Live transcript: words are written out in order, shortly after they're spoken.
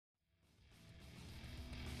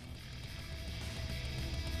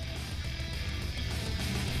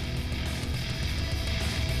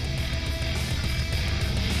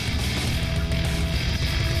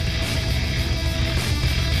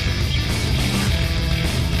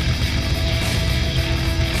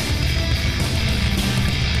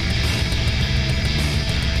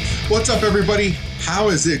What's up, everybody? How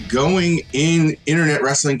is it going in internet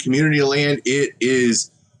wrestling community land? It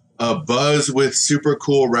is a buzz with super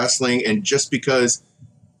cool wrestling, and just because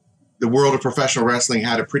the world of professional wrestling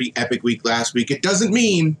had a pretty epic week last week, it doesn't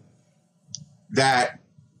mean that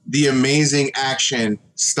the amazing action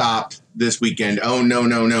stopped this weekend. Oh, no,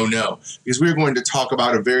 no, no, no. Because we're going to talk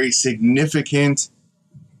about a very significant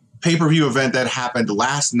pay-per-view event that happened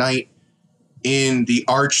last night in the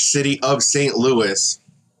arch city of St. Louis,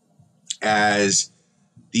 as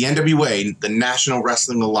the NWA, the National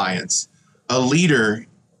Wrestling Alliance, a leader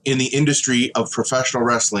in the industry of professional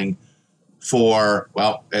wrestling for,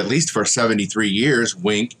 well, at least for 73 years,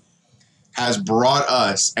 wink, has brought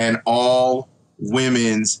us an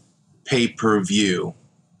all-women's pay-per-view.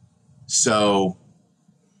 So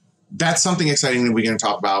that's something exciting that we're going to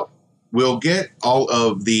talk about. We'll get all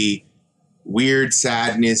of the weird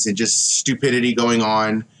sadness and just stupidity going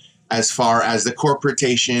on as far as the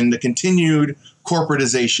corporatization, the continued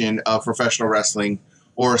corporatization of professional wrestling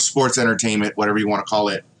or sports entertainment, whatever you want to call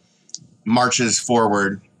it, marches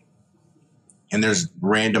forward. And there's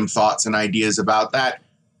random thoughts and ideas about that.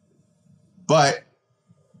 But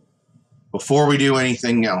before we do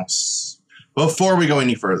anything else, before we go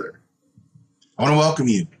any further, I want to welcome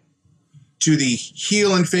you to the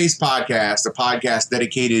Heel and Face podcast, a podcast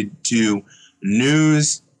dedicated to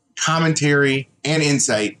news, commentary, and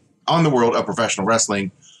insight on the world of professional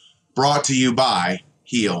wrestling, brought to you by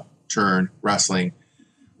Heel Turn Wrestling.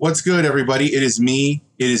 What's good, everybody? It is me,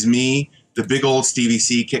 the big old Stevie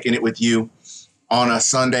C, kicking it with you on a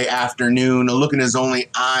Sunday afternoon, looking as only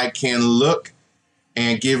I can look,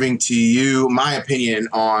 and giving to you my opinion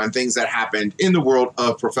on things that happened in the world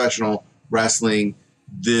of professional wrestling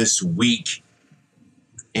this week.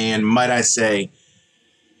 And might I say,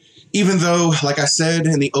 even though, like I said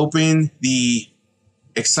in the open, the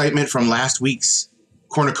excitement from last week's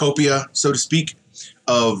cornucopia, so to speak,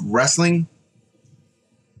 of wrestling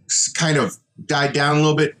kind of died down a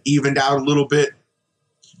little bit, evened out a little bit,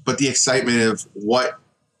 but the excitement of what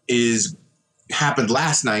is happened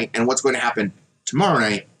last night and what's going to happen tomorrow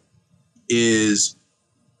night is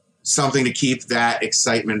something to keep that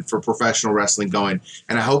excitement for professional wrestling going.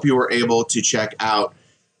 And I hope you were able to check out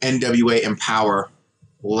NWA Empower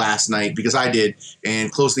last night, because I did.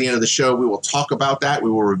 And close to the end of the show, we will talk about that.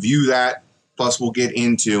 We will review that. Plus, we'll get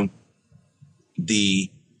into the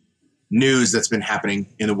news that's been happening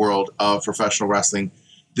in the world of professional wrestling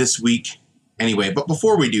this week. Anyway, but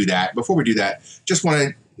before we do that, just want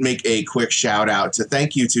to make a quick shout out to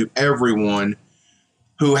thank you to everyone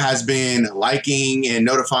who has been liking and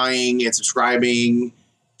notifying and subscribing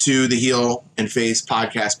to the Heel and Face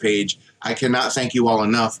podcast page. I cannot thank you all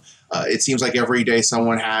enough. It seems like every day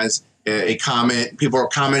someone has a comment. People are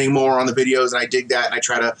commenting more on the videos, and I dig that. And I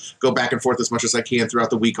try to go back and forth as much as I can throughout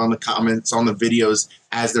the week on the comments on the videos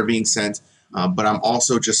as they're being sent. But I'm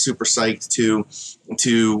also just super psyched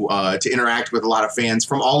to interact with a lot of fans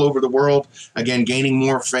from all over the world. Again, gaining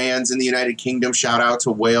more fans in the United Kingdom. Shout out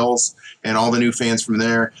to Wales and all the new fans from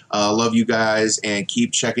there. Love you guys, and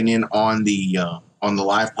keep checking in on the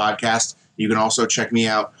live podcast. You can also check me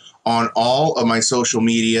out on all of my social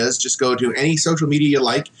medias. Just go to any social media you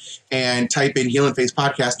like and type in Heel and Face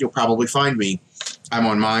Podcast. You'll probably find me. I'm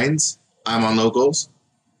on Minds. I'm on Locals.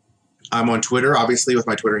 I'm on Twitter, obviously, with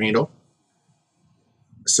my Twitter handle.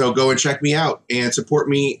 So go and check me out and support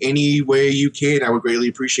me any way you can. I would greatly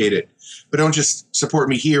appreciate it. But don't just support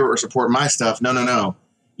me here or support my stuff. No, no, no.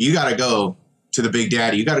 You got to go to the Big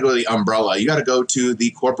Daddy. You got to go to the umbrella. You got to go to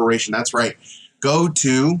the corporation. That's right. Go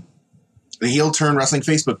to the Heel Turn Wrestling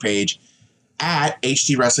Facebook page at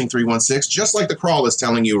HT Wrestling 316, just like the crawl is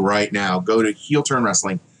telling you right now. Go to Heel Turn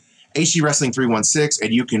Wrestling, HT Wrestling 316,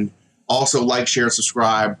 and you can also like, share,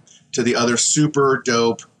 subscribe to the other super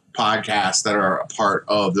dope podcasts that are a part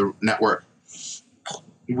of the network.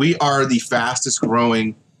 We are the fastest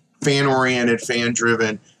growing, fan-oriented,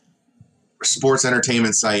 fan-driven sports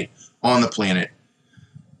entertainment site on the planet.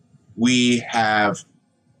 We have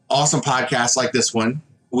awesome podcasts like this one.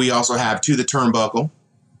 We also have To the Turnbuckle.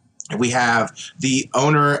 We have the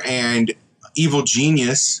owner and evil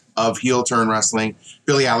genius of Heel Turn Wrestling,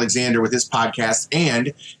 Billy Alexander, with his podcast.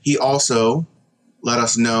 And he also let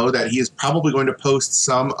us know that he is probably going to post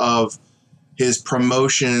some of his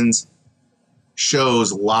promotions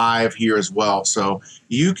shows live here as well. So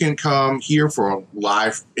you can come here for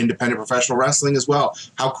live independent professional wrestling as well.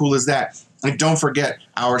 How cool is that? And don't forget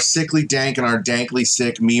our sickly dank and our dankly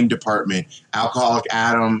sick meme department. Alcoholic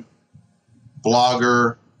Adam,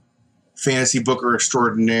 blogger, fantasy booker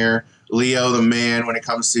extraordinaire, Leo the man when it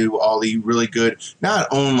comes to all the really good, not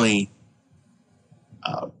only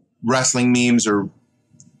wrestling memes or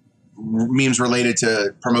memes related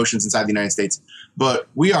to promotions inside the United States. But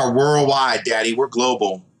we are worldwide, Daddy. We're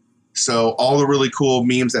global. So all the really cool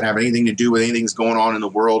memes that have anything to do with anything that's going on in the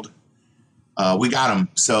world, we got them.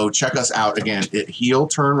 So check us out again at Heel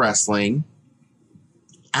Turn Wrestling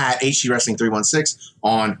at HT Wrestling 316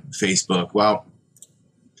 on Facebook. Well,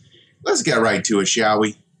 let's get right to it, shall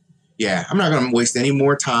we? Yeah, I'm not going to waste any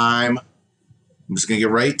more time. I'm just going to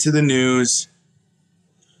get right to the news.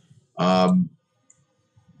 And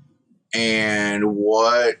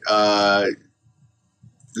what the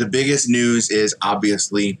biggest news is,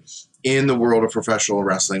 obviously, in the world of professional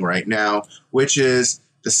wrestling right now, which is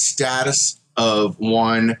the status of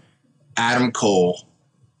one Adam Cole.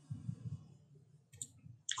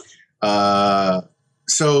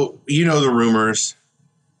 So, you know the rumors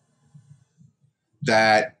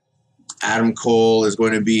that Adam Cole is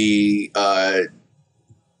going to be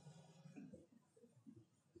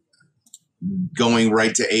going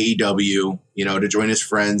right to AEW, you know, to join his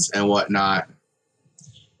friends and whatnot.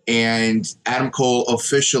 And Adam Cole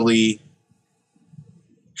officially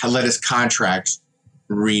had let his contract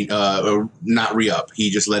not re-up. He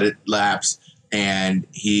just let it lapse, and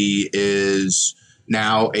he is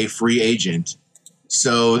now a free agent.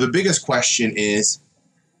 So the biggest question is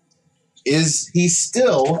he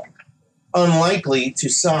still unlikely to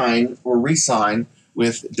sign or re-sign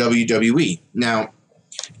with WWE? Now,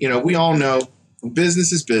 you know, we all know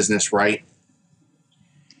business is business, right?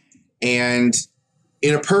 And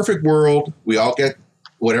in a perfect world, we all get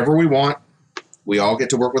whatever we want. We all get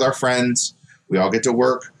to work with our friends. We all get to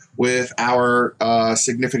work with our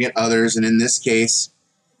significant others. And in this case,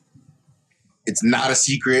 it's not a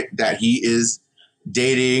secret that he is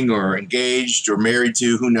dating or engaged or married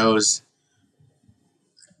to, who knows,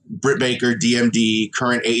 Britt Baker, DMD,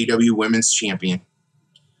 current AEW Women's Champion.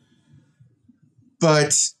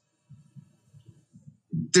 But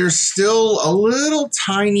there's still a little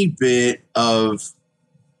tiny bit of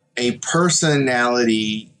a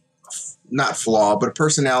personality, not flaw, but a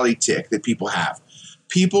personality tick that people have.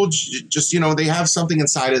 People just, you know, they have something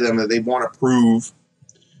inside of them that they want to prove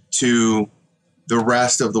to the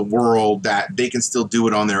rest of the world that they can still do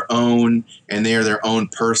it on their own and they are their own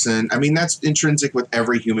person. I mean, that's intrinsic with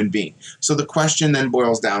every human being. So the question then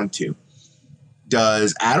boils down to,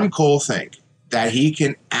 does Adam Cole think that he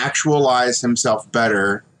can actualize himself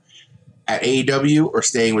better at AEW or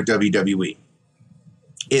staying with WWE?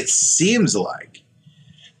 It seems like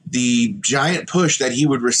the giant push that he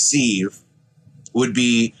would receive would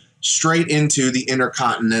be straight into the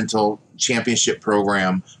Intercontinental Championship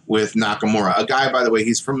program with Nakamura, a guy, by the way,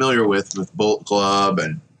 he's familiar with Bullet Club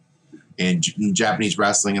and Japanese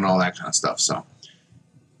wrestling and all that kind of stuff. So,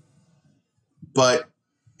 but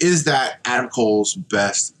is that Adam Cole's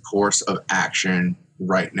best course of action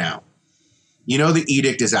right now? You know, the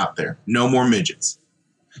edict is out there. No more midgets.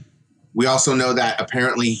 We also know that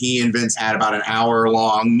apparently he and Vince had about an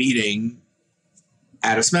hour-long meeting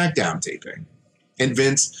at a SmackDown taping. And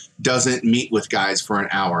Vince doesn't meet with guys for an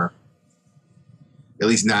hour. At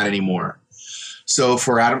least not anymore. So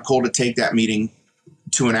for Adam Cole to take that meeting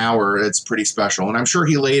to an hour, it's pretty special. And I'm sure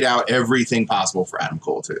he laid out everything possible for Adam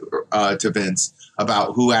Cole to Vince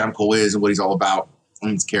about who Adam Cole is and what he's all about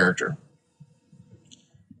and his character.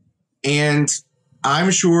 And I'm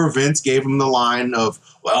sure Vince gave him the line of,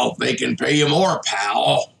 well, they can pay you more,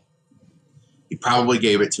 pal. He probably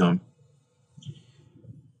gave it to him.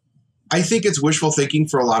 I think it's wishful thinking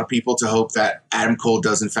for a lot of people to hope that Adam Cole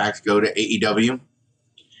does, in fact, go to AEW.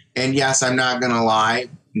 And yes, I'm not going to lie.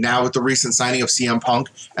 Now with the recent signing of CM Punk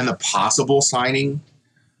and the possible signing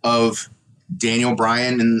of Daniel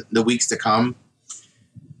Bryan in the weeks to come,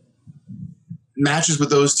 matches with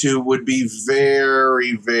those two would be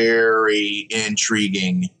very, very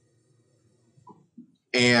intriguing.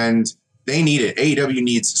 And they need it. AEW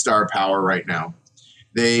needs star power right now.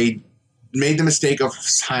 They made the mistake of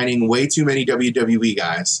signing way too many WWE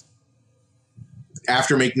guys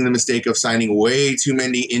after making the mistake of signing way too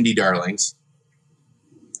many indie darlings.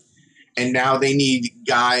 And now they need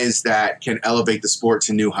guys that can elevate the sport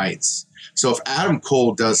to new heights. So if Adam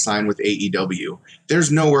Cole does sign with AEW,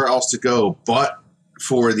 there's nowhere else to go but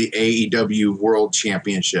for the AEW World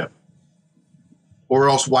Championship. Or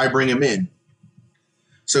else why bring him in?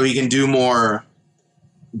 So he can do more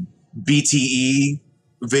BTE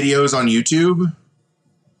videos on YouTube?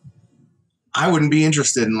 I wouldn't be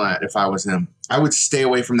interested in that if I was him. I would stay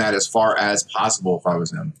away from that as far as possible if I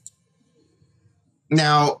was him.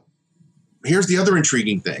 Now, here's the other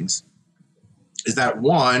intriguing things. Is that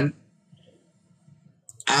one,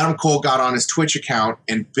 Adam Cole got on his Twitch account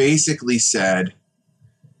and basically said,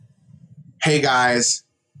 hey guys,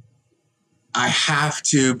 I have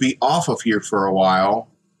to be off of here for a while.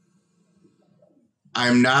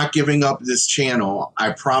 I'm not giving up this channel.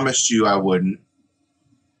 I promised you I wouldn't.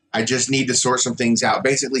 I just need to sort some things out.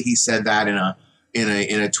 Basically, he said that in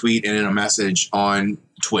a tweet and in a message on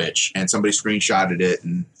Twitch, and somebody screenshotted it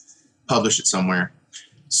and published it somewhere.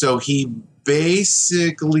 So he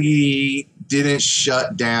basically didn't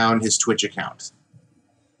shut down his Twitch account.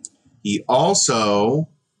 He also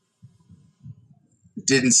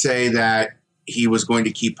didn't say that he was going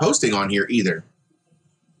to keep posting on here either.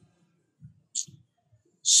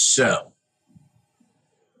 So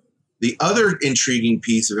the other intriguing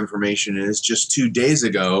piece of information is just 2 days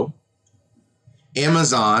ago,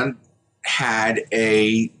 Amazon had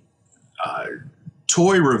a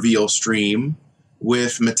toy reveal stream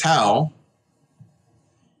with Mattel,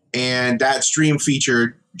 and that stream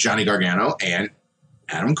featured Johnny Gargano and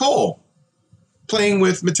Adam Cole playing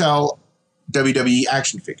with Mattel WWE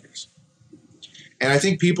action figures. And I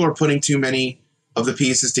think people are putting too many of the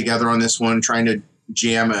pieces together on this one, trying to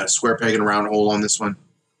jam a square peg in a round hole on this one.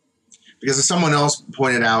 Because as someone else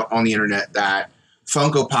pointed out on the internet, that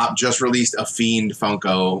Funko Pop just released a Fiend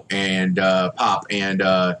Funko and Pop, and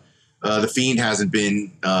the Fiend hasn't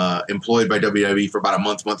been employed by WWE for about a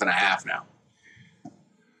month and a half now.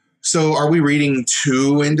 So are we reading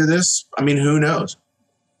too into this? I mean, who knows?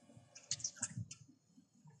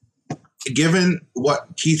 Given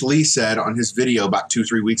what Keith Lee said on his video about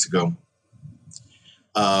 2-3 weeks ago,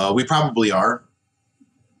 we probably are.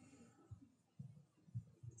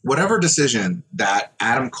 Whatever decision that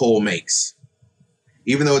Adam Cole makes,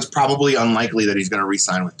 even though it's probably unlikely that he's going to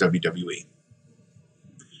re-sign with WWE,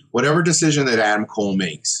 whatever decision that Adam Cole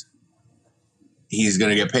makes, he's going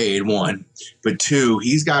to get paid, one. But two,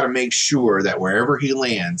 he's got to make sure that wherever he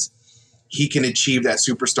lands, he can achieve that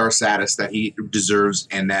superstar status that he deserves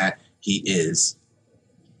and that he is.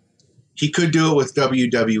 He could do it with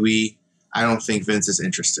WWE. I don't think Vince is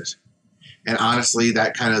interested. And honestly,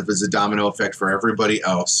 that kind of is a domino effect for everybody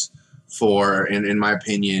else. In my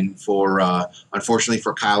opinion, unfortunately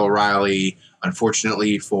for Kyle O'Reilly,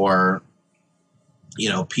 unfortunately for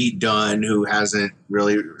Pete Dunne, who hasn't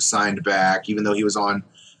really signed back, even though he was on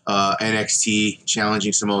NXT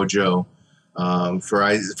challenging Samoa Joe, for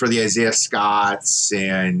the Isaiah Scotts,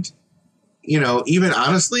 and even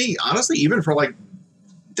honestly, even for like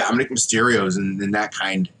Dominic Mysterio's and that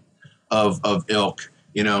kind of ilk,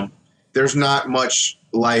 there's not much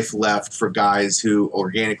life left for guys who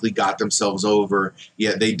organically got themselves over,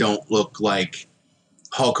 yet they don't look like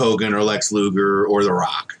Hulk Hogan or Lex Luger or The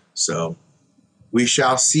Rock. So we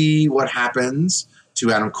shall see what happens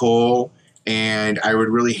to Adam Cole, and I would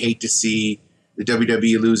really hate to see the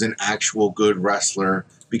WWE lose an actual good wrestler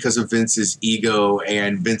because of Vince's ego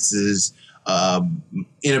and Vince's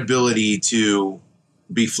inability to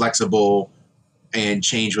be flexible and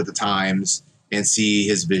change with the times and see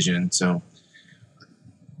his vision. So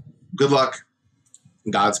good luck.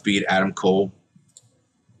 Godspeed, Adam Cole.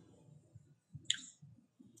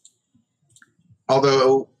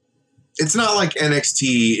 Although it's not like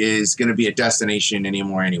NXT is going to be a destination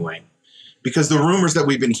anymore anyway, because the rumors that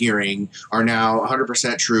we've been hearing are now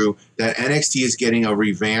 100% true that NXT is getting a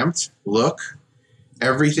revamped look.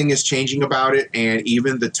 Everything is changing about it, and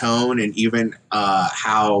even the tone and even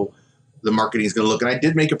how the marketing is going to look. And I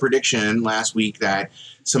did make a prediction last week that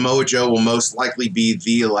Samoa Joe will most likely be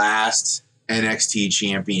the last NXT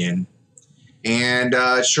champion. And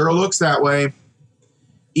it sure looks that way.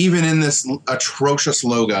 Even in this atrocious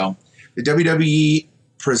logo, the WWE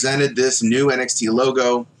presented this new NXT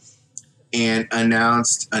logo and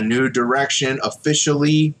announced a new direction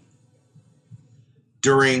officially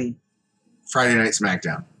during Friday Night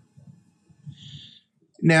SmackDown.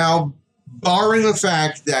 Now, barring the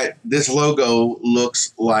fact that this logo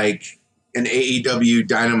looks like an AEW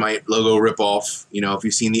Dynamite logo ripoff, if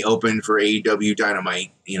you've seen the open for AEW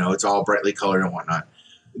Dynamite, it's all brightly colored and whatnot.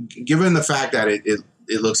 Given the fact that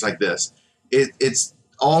it looks like this, it's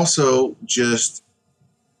also just,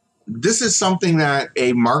 this is something that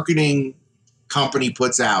a marketing company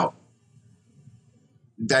puts out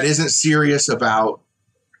that isn't serious about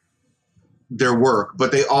their work,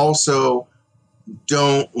 but they also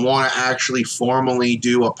don't want to actually formally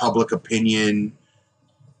do a public opinion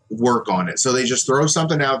work on it. So they just throw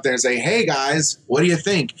something out there and say, hey guys, what do you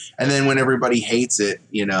think? And then when everybody hates it,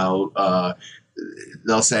 they'll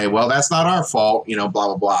say, well, that's not our fault, blah,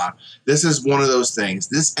 blah, blah. This is one of those things.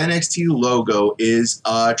 This NXT logo is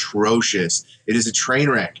atrocious. It is a train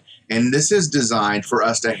wreck. And this is designed for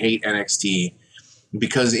us to hate NXT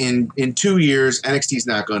because in 2 years, NXT is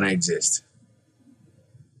not going to exist.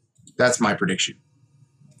 That's my prediction.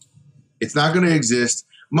 It's not going to exist.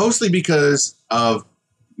 mostly because of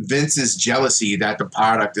Vince's jealousy that the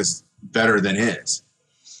product is better than his.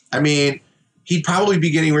 I mean, he'd probably be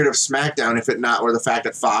getting rid of SmackDown if it not were the fact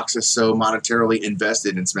that Fox is so monetarily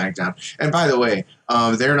invested in SmackDown. And by the way,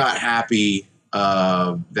 they're not happy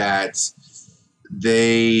that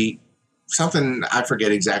they something I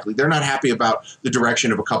forget exactly. They're not happy about the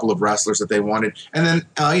direction of a couple of wrestlers that they wanted, and then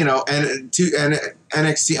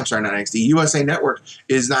NXT. I'm sorry, not NXT. USA Network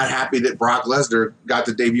is not happy that Brock Lesnar got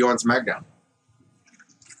to debut on SmackDown.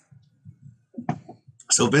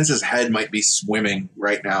 So Vince's head might be swimming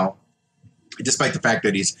right now, despite the fact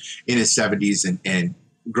that he's in his 70s and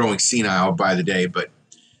growing senile by the day. But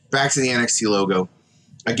back to the NXT logo.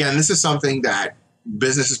 Again, this is something that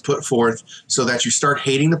businesses put forth so that you start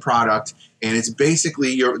hating the product, and it's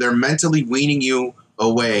basically they're mentally weaning you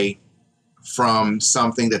away from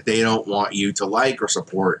something that they don't want you to like or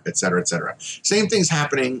support, et cetera, et cetera. Same thing's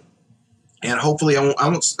happening, and hopefully I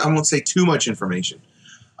won't say too much information.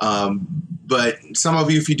 But some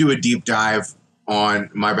of you, if you do a deep dive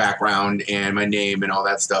on my background and my name and all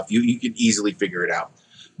that stuff, you can easily figure it out.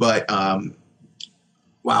 But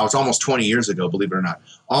wow, it's almost 20 years ago, believe it or not.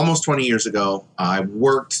 Almost 20 years ago, I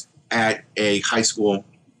worked at a high school,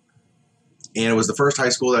 and it was the first high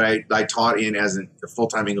school that I taught in as a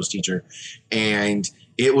full-time English teacher. And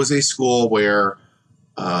it was a school where,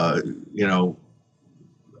 a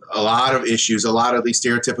lot of issues, a lot of these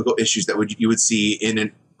stereotypical issues that you would see in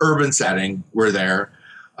an urban setting were there.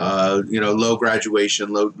 Low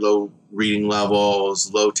graduation, low reading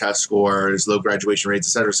levels, low test scores, low graduation rates,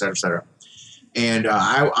 et cetera, et cetera, et cetera. And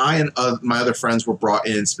I and my other friends were brought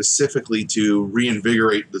in specifically to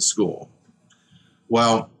reinvigorate the school.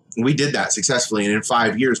 Well, we did that successfully, and in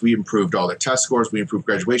 5 years, we improved all the test scores, we improved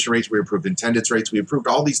graduation rates, we improved attendance rates, we improved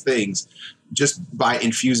all these things just by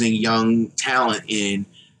infusing young talent in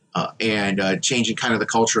and changing kind of the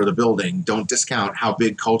culture of the building. Don't discount how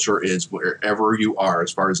big culture is wherever you are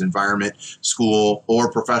as far as environment, school, or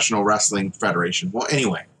professional wrestling federation. Well,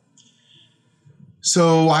 anyway,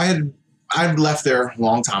 so I'd left there a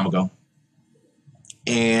long time ago.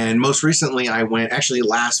 And most recently I went, actually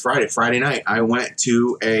last Friday night, I went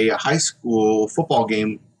to a high school football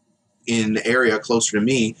game in the area closer to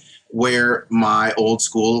me where my old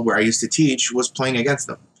school where I used to teach was playing against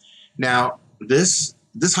them. Now, this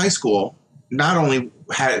high school not only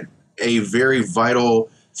had a very vital,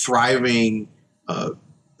 thriving,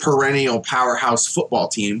 perennial powerhouse football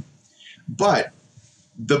team, but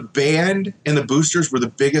the band and the boosters were the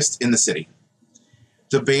biggest in the city.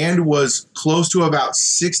 The band was close to about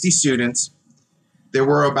 60 students. There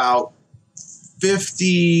were about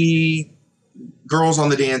 50 girls on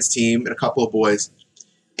the dance team and a couple of boys.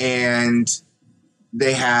 And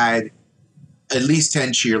they had at least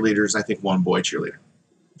 10 cheerleaders, I think one boy cheerleader.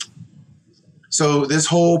 So this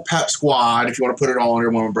whole pep squad, if you want to put it all under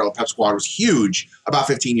one umbrella, pep squad was huge about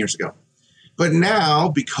 15 years ago. But now,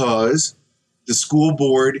 because the school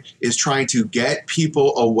board is trying to get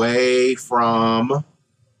people away from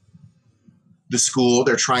the school,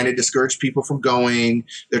 they're trying to discourage people from going,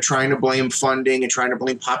 they're trying to blame funding and trying to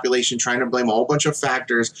blame population, trying to blame a whole bunch of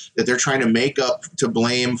factors that they're trying to make up to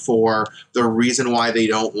blame for the reason why they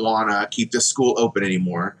don't want to keep the school open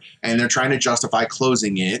anymore. And they're trying to justify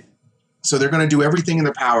closing it. So they're going to do everything in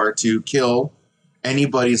their power to kill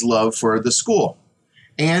anybody's love for the school.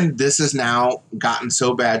 And this has now gotten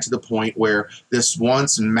so bad to the point where this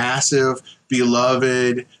once massive,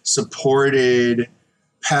 beloved, supported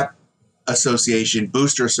pep association,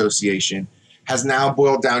 booster association, has now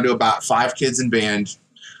boiled down to about 5 kids in band,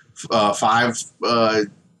 five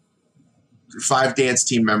dance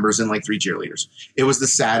team members, and like 3 cheerleaders. It was the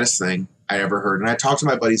saddest thing I ever heard. And I talked to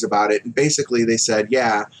my buddies about it, and basically they said,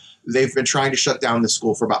 yeah, they've been trying to shut down the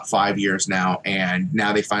school for about 5 years now, and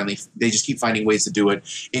now they just keep finding ways to do it,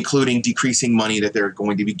 including decreasing money that they're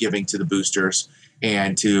going to be giving to the boosters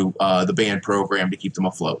and to the band program to keep them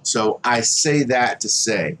afloat. So I say that to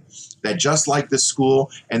say that just like the school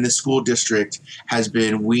and the school district has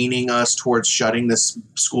been weaning us towards shutting this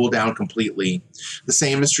school down completely, the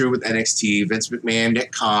same is true with NXT. Vince McMahon,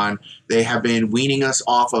 Nick Khan, they have been weaning us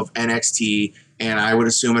off of NXT, and I would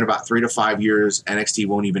assume in about 3 to 5 years, NXT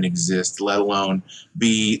won't even exist, let alone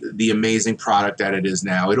be the amazing product that it is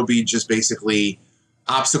now. It'll be just basically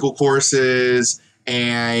obstacle courses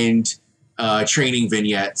and training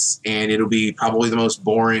vignettes, and it'll be probably the most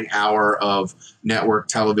boring hour of network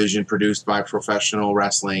television produced by professional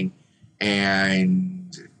wrestling,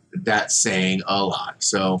 and that's saying a lot.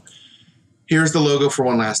 So here's the logo for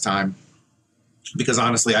one last time, because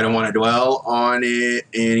honestly, I don't want to dwell on it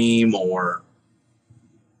anymore.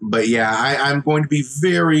 But yeah, I'm going to be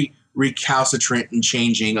very, recalcitrant and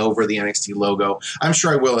changing over the NXT logo. I'm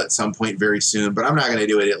sure I will at some point very soon, but I'm not going to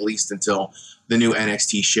do it at least until the new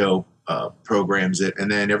NXT show programs it,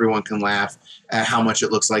 and then everyone can laugh at how much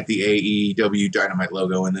it looks like the AEW Dynamite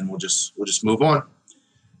logo, and then we'll just move on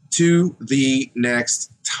to the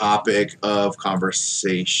next topic of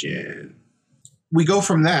conversation. We go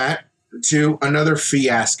from that to another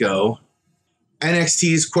fiasco.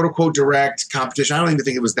 NXT's quote-unquote direct competition. I don't even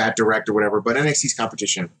think it was that direct or whatever, but NXT's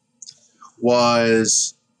competition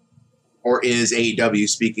was or is AEW,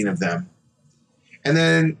 speaking of them. And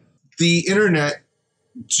then the internet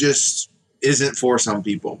just isn't for some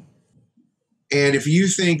people. And if you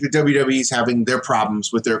think the WWE is having their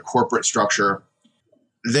problems with their corporate structure,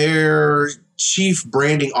 their chief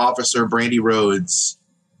branding officer, Brandy Rhodes,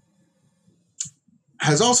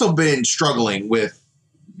 has also been struggling with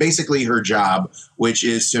basically her job, which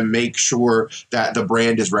is to make sure that the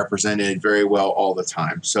brand is represented very well all the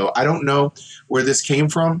time. So I don't know where this came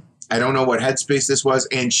from. I don't know what headspace this was.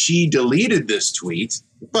 And she deleted this tweet,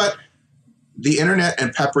 but the internet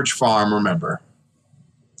and Pepperidge Farm remember.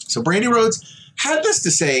 So Brandy Rhodes had this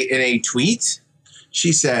to say in a tweet.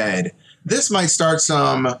 She said, "This might start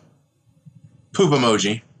some poop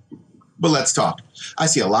emoji, but let's talk. I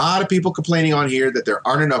see a lot of people complaining on here that there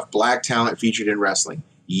aren't enough black talent featured in wrestling.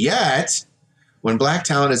 Yet, when black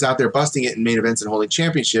talent is out there busting it in main events and holding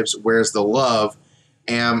championships, where's the love?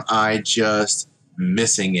 Am I just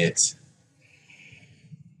missing it?"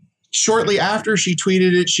 Shortly after she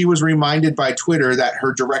tweeted it, she was reminded by Twitter that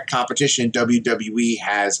her direct competition, WWE,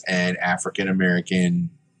 has an African-American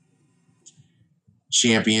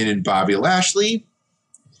champion in Bobby Lashley,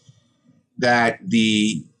 that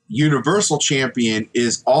the Universal Champion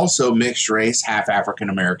is also mixed race, half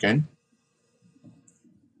African-American.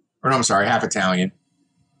 Or no, I'm sorry, half Italian.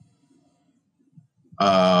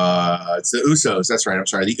 It's the Usos. That's right. I'm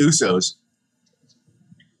sorry. The Usos,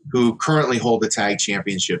 who currently hold the tag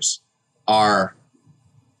championships, are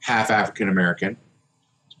half African-American.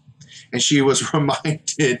 And she was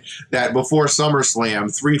reminded that before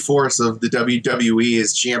SummerSlam, 3/4 of the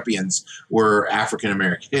WWE's champions were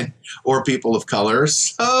African-American or people of color.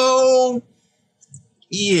 So,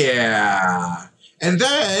 yeah. And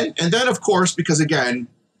then, of course, because again,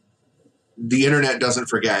 the internet doesn't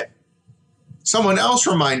forget, someone else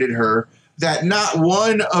reminded her that not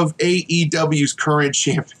one of AEW's current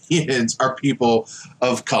champions are people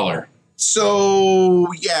of color.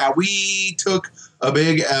 So, yeah, we took a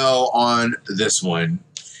big L on this one.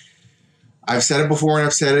 I've said it before and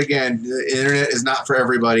I've said it again. The internet is not for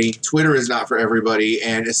everybody. Twitter is not for everybody,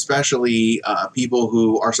 and especially people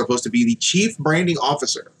who are supposed to be the chief branding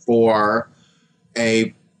officer for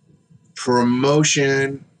a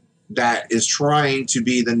promotion that is trying to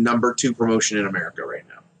be the number 2 promotion in America right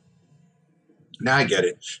now. Now I get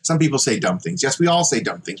it. Some people say dumb things. Yes, we all say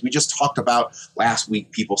dumb things. We just talked about last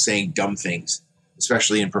week people saying dumb things,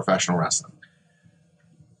 especially in professional wrestling.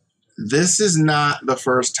 This is not the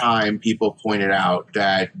first time people pointed out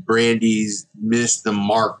that Brandy's missed the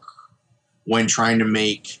mark when trying to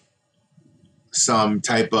make some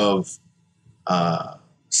type of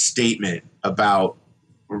statement about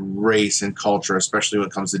race and culture, especially when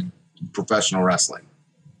it comes to professional wrestling.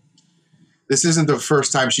 This isn't the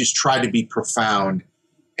first time she's tried to be profound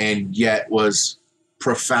and yet was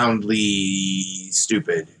profoundly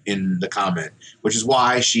stupid in the comment, which is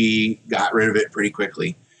why she got rid of it pretty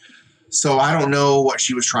quickly. So I don't know what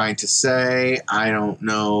she was trying to say. I don't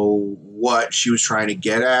know what she was trying to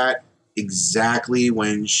get at exactly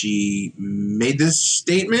when she made this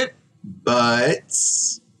statement, but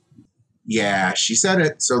yeah, she said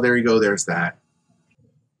it. So there you go. There's that.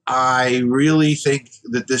 I really think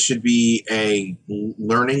that this should be a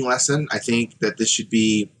learning lesson. I think that this should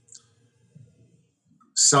be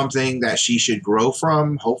something that she should grow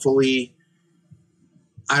from. Hopefully,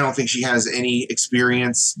 I don't think she has any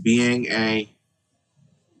experience being a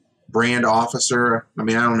brand officer. I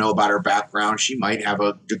mean, I don't know about her background. She might have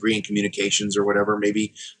a degree in communications or whatever.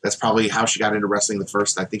 Maybe that's probably how she got into wrestling the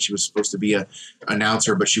first. I think she was supposed to be an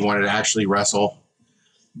announcer, but she wanted to actually wrestle.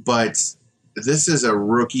 But this is a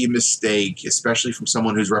rookie mistake, especially from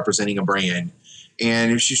someone who's representing a brand.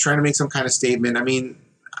 And if she's trying to make some kind of statement, I mean,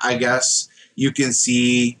 I guess you can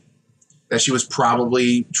see that she was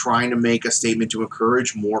probably trying to make a statement to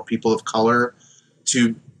encourage more people of color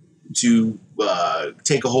to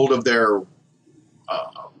take a hold of their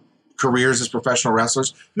careers as professional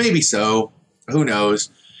wrestlers. Maybe so. Who knows?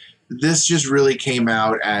 This just really came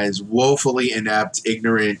out as woefully inept,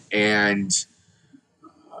 ignorant, and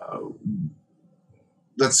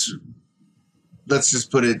let's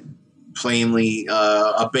just put it plainly,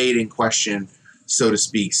 a baiting question so to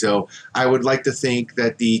speak. So I would like to think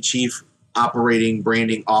that the chief operating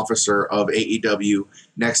branding officer of AEW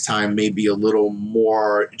next time may be a little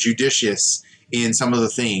more judicious in some of the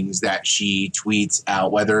things that she tweets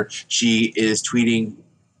out, whether she is tweeting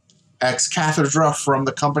ex cathedra from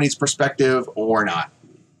the company's perspective or not.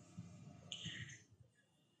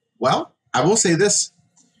 Well, I will say this.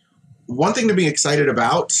 One thing to be excited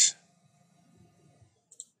about,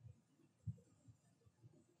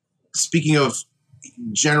 speaking of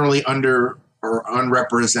generally under or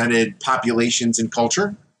unrepresented populations in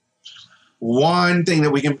culture, one thing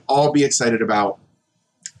that we can all be excited about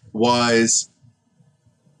was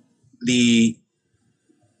the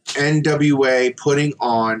NWA putting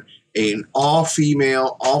on an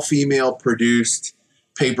all-female produced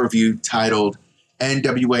pay-per-view titled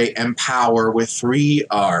NWA Empower with 3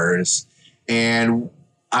 R's. And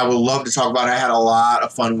I would love to talk about it. I had a lot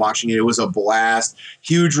of fun watching it. It was a blast.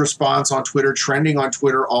 Huge response on Twitter, trending on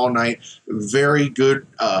Twitter all night. Very good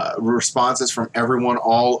responses from everyone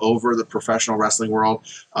all over the professional wrestling world,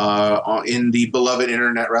 in the beloved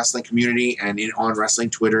internet wrestling community and on wrestling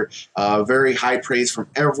Twitter. Very high praise from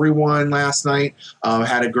everyone last night.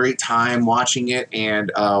 Had a great time watching it. And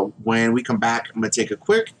when we come back, I'm going to take a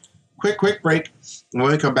quick break. And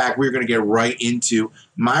when we come back, we're going to get right into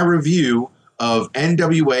my review of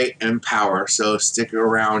NWA Empower. So stick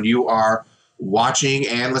around. You are watching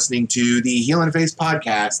and listening to the Heel and Face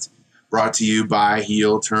podcast, brought to you by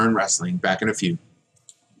Heel Turn Wrestling. Back in a few.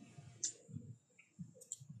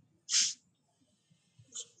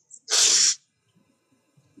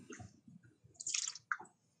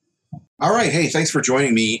 All right. Hey, thanks for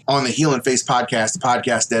joining me on the Heel and Face podcast, the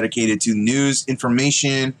podcast dedicated to news,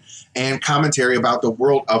 information, and commentary about the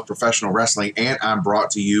world of professional wrestling. And I'm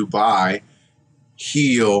brought to you by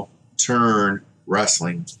Heel Turn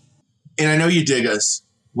Wrestling. And I know you dig us.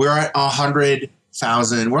 We're at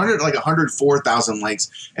 100,000. We're at like 104,000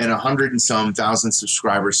 likes and 100 and some thousand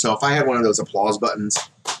subscribers. So if I had one of those applause buttons,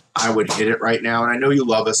 I would hit it right now. And I know you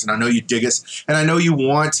love us, and I know you dig us, and I know you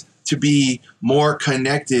want to be more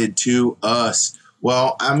connected to us.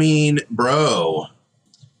 Well, I mean, bro,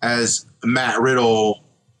 as Matt Riddle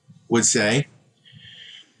would say,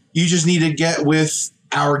 you just need to get with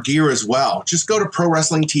our gear as well. Just go to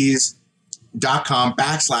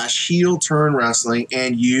prowrestlingtees.com/heel turn wrestling,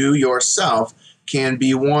 and you yourself can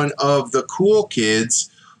be one of the cool kids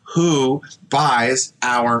who buys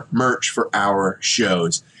our merch for our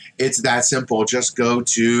shows. It's that simple. Just go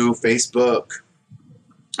to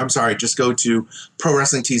just go to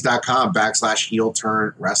prowrestlingtees.com/heel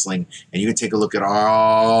turn wrestling, and you can take a look at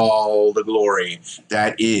all the glory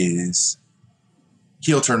that is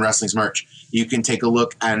Heel Turn Wrestling's merch. You can take a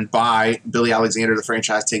look and buy Billy Alexander, the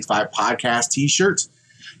Franchise Takes 5 podcast t-shirts.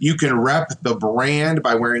 You can rep the brand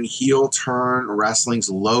by wearing Heel Turn Wrestling's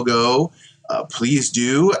logo. Please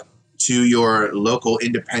do, to your local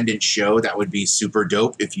independent show. That would be super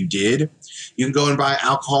dope if you did. You can go and buy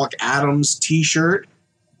Alcoholic Adam's t-shirt,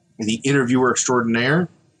 the interviewer extraordinaire.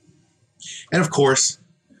 And of course,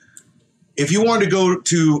 if you want to go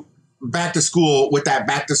to back to school with that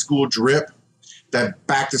back to school drip, that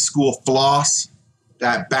back to school floss,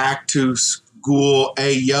 that back to school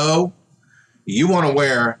ayo, you want to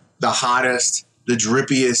wear the hottest, the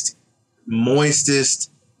drippiest, moistest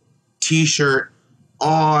t-shirt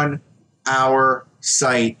on our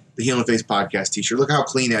site, the Heel and Face podcast t-shirt. Look how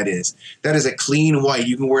clean that is. That is a clean white.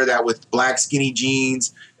 You can wear that with black skinny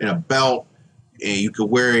jeans and a belt, and you could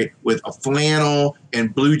wear it with a flannel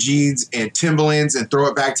and blue jeans and Timberlands and throw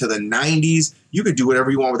it back to the 90s. You could do whatever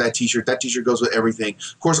you want with that t-shirt. That t-shirt goes with everything.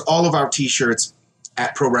 Of course, all of our t-shirts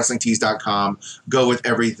at prowrestlingtees.com go with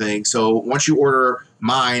everything. So once you order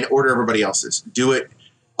mine, order everybody else's. Do it.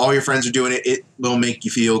 All your friends are doing it. It will make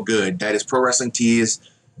you feel good. That is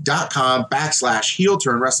prowrestlingtees.com/heel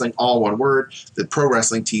turn wrestling, all one word. The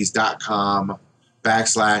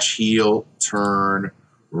prowrestlingtees.com/heel turn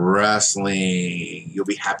wrestling. You'll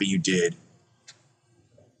be happy you did.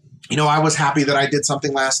 You know, I was happy that I did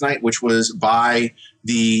something last night, which was buy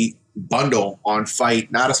the bundle on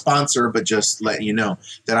Fight. Not a sponsor, but just letting you know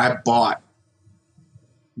that I bought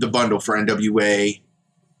the bundle for NWA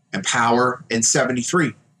Empower and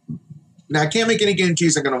 73. Now, I can't make any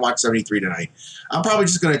guarantees I'm going to watch 73 tonight. I'm probably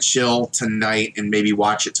just going to chill tonight and maybe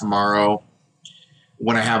watch it tomorrow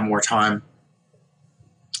when I have more time,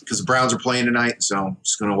 because the Browns are playing tonight, so I'm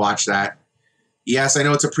just going to watch that. Yes, I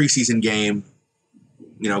know it's a preseason game.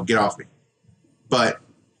 You know, get off me. But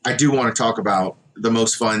I do want to talk about the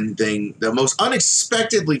most fun thing, the most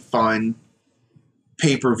unexpectedly fun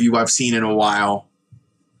pay-per-view I've seen in a while,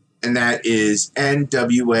 and that is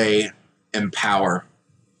NWA Empower.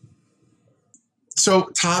 So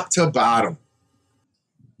top to bottom,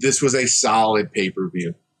 this was a solid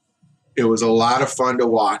pay-per-view. It was a lot of fun to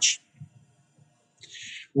watch.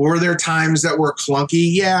 Were there times that were clunky?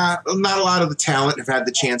 Yeah, not a lot of the talent have had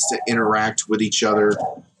the chance to interact with each other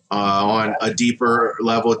on a deeper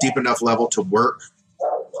level, deep enough level to work.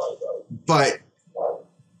 But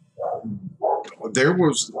there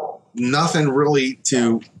was nothing really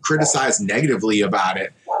to criticize negatively about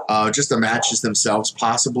it. Just the matches themselves,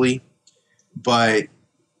 possibly. But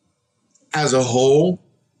as a whole,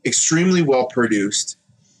 extremely well produced.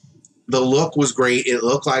 The look was great. It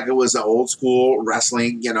looked like it was an old school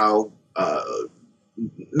wrestling, not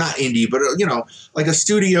indie, but, like a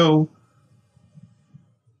studio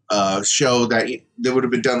show that would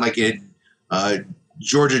have been done like in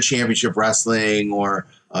Georgia Championship Wrestling or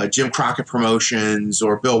Jim Crockett Promotions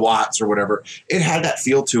or Bill Watts or whatever. It had that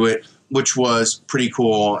feel to it, which was pretty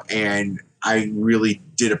cool, and I really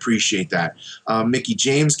did appreciate that. Mickie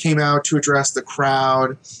James came out to address the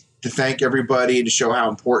crowd, to thank everybody, and to show how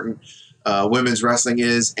important women's wrestling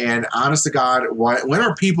is. And honest to God, when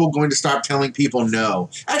are people going to stop telling people no?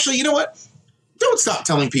 Actually, you know what? Don't stop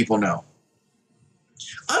telling people no.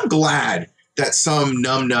 I'm glad that some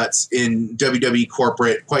numbnuts in WWE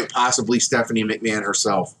corporate, quite possibly Stephanie McMahon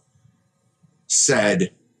herself,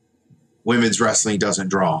 said women's wrestling doesn't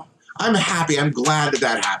draw. I'm happy. I'm glad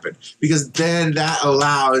that happened, because then that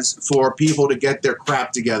allows for people to get their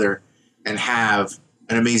crap together and have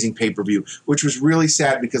an amazing pay-per-view, which was really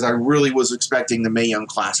sad because I really was expecting the Mae Young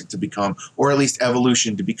Classic to become, or at least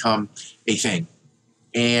Evolution to become, a thing.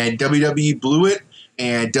 And WWE blew it,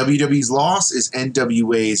 and WWE's loss is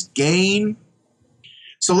NWA's gain.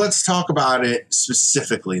 So let's talk about it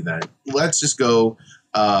specifically then. Let's just go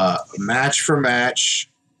match for match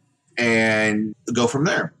and go from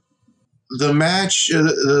there. The match,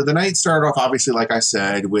 the night started off, obviously, like I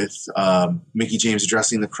said, with Mickie James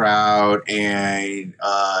addressing the crowd and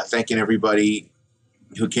thanking everybody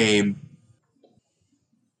who came.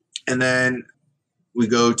 And then we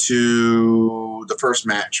go to the first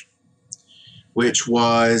match, which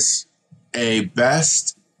was a battle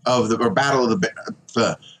of the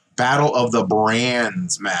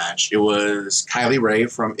brands match. It was Kylie Rae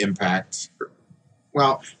from Impact.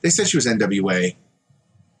 Well, they said she was NWA.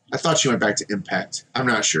 I thought she went back to Impact. I'm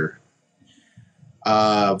not sure.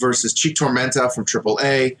 Versus Chick Tormenta from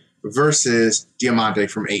AAA versus Diamante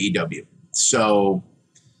from AEW. So,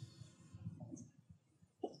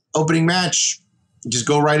 opening match, just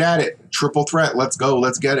go right at it. Triple threat. Let's go.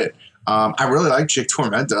 Let's get it. I really like Chick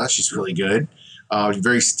Tormenta. She's really good.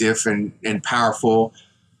 Very stiff and powerful.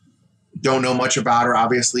 Don't know much about her,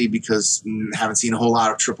 obviously, because haven't seen a whole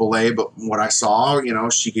lot of AAA. But what I saw,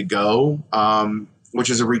 she could go. Which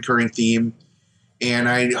is a recurring theme. And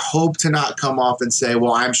I hope to not come off and say,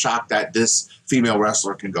 well, I'm shocked that this female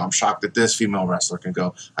wrestler can go. I'm shocked that this female wrestler can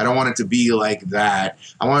go. I don't want it to be like that.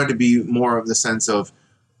 I want it to be more of the sense of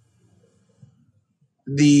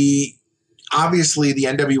obviously the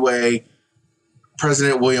NWA,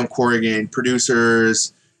 President William Corrigan,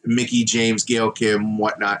 producers, Mickie James, Gail Kim,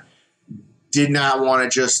 whatnot, did not want to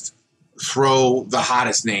just throw the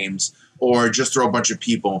hottest names or just throw a bunch of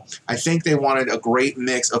people. I think they wanted a great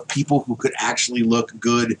mix of people who could actually look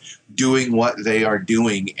good doing what they are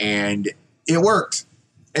doing, and it worked.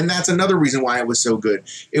 And that's another reason why it was so good.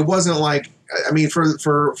 It wasn't like,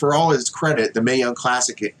 for all his credit, the Mae Young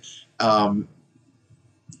Classic,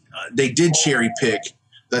 they did cherry pick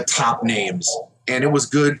the top names, and it was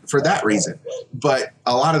good for that reason. But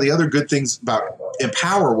a lot of the other good things about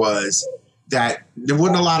Empower was that there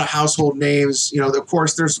wasn't a lot of household names. Of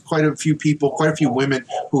course, there's quite a few people, quite a few women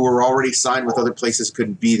who were already signed with other places,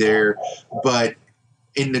 couldn't be there. But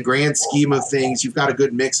in the grand scheme of things, you've got a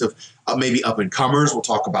good mix of maybe up-and-comers. We'll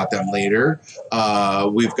talk about them later.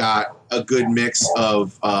 We've got a good mix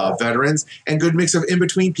of veterans and good mix of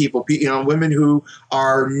in-between people, women who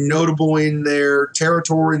are notable in their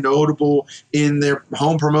territory, notable in their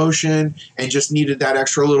home promotion, and just needed that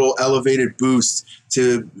extra little elevated boost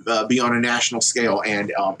to be on a national scale.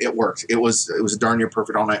 And it worked. It was a darn near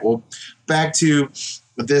perfect all night. Well, back to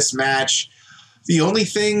this match. The only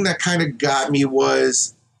thing that kind of got me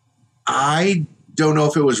was, I don't know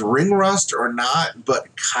if it was ring rust or not, but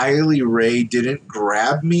Kylie Rae didn't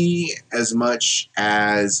grab me as much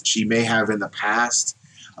as she may have in the past.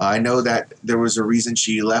 I know that there was a reason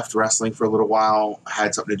she left wrestling for a little while,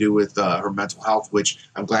 had something to do with her mental health, which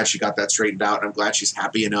I'm glad she got that straightened out, and I'm glad she's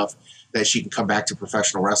happy enough that she can come back to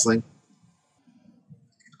professional wrestling.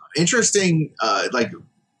 Interesting,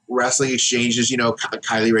 wrestling exchanges,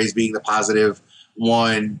 Kylie Rae's being the positive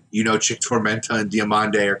one, Chick Tormenta and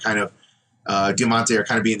Diamante are kind of Diamante are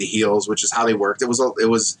kind of being the heels, which is how they worked. It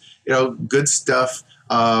was good stuff.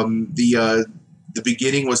 The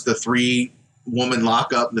beginning was the 3-woman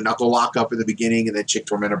lockup, the knuckle lockup in the beginning, and then Chick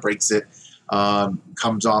Tormenta breaks it,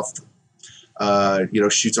 comes off,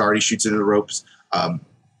 shoots into the ropes.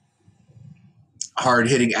 Hard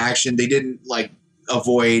hitting action. They didn't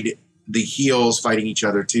avoid the heels fighting each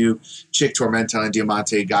other too. Chick Tormenta and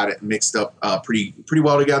Diamante got it mixed up pretty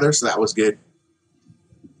well together, so that was good.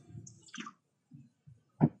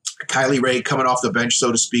 Kylie Ray coming off the bench,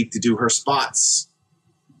 so to speak, to do her spots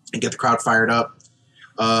and get the crowd fired up.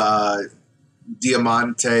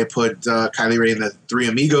 Diamante put Kylie Ray in the Three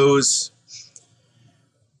Amigos.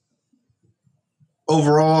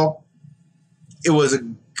 Overall, it was a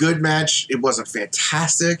good match. It wasn't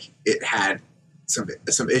fantastic. It had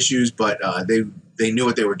some issues, but they knew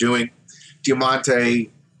what they were doing.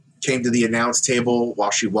 Diamante came to the announce table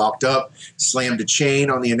while she walked up, slammed a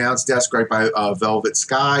chain on the announce desk right by Velvet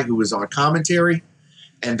Sky, who was on commentary.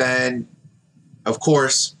 And then, of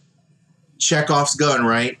course, Chekhov's gun,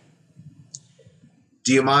 right?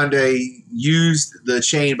 Diamante used the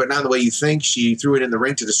chain, but not the way you think. She threw it in the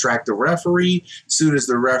ring to distract the referee. As soon as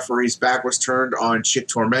the referee's back was turned on Chick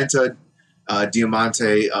Tormenta,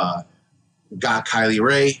 Diamante got Kylie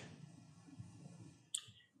Ray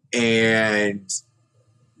and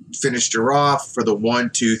finished her off for the 1,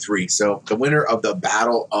 2, 3. So the winner of the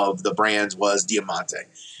Battle of the Brands was Diamante.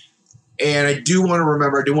 And I do want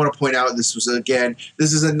to point out, this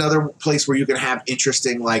is another place where you can have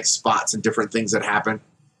interesting spots and different things that happen.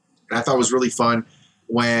 And I thought it was really fun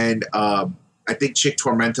when I think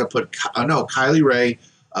Kylie Ray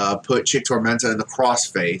put Chick Tormenta in the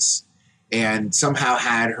crossface and somehow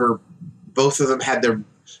both of them had their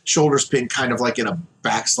shoulders pinned kind of in a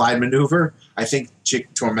backslide maneuver. I think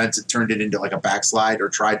Chick Tormenta turned it into a backslide, or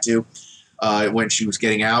tried to, when she was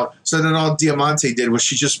getting out. So then all Diamante did was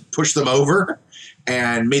she just pushed them over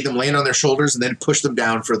and made them land on their shoulders and then pushed them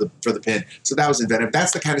down for the pin. So that was inventive.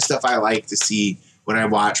 That's the kind of stuff I like to see when I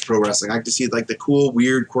watch pro wrestling. I like to see the cool,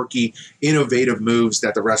 weird, quirky, innovative moves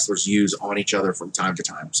that the wrestlers use on each other from time to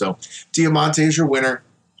time. So Diamante is your winner.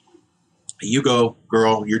 You go,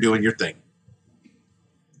 girl. You're doing your thing.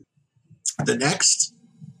 The next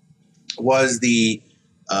was the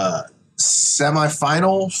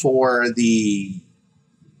semifinal for the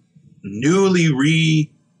newly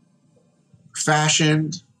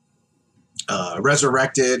refashioned,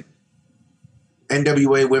 resurrected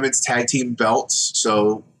NWA Women's Tag Team belts.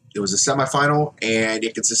 So it was a semifinal, and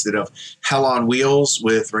it consisted of Hell on Wheels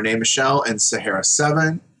with Renee Michelle and Sahara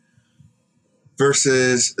 7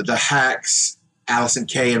 versus the Hacks, Allison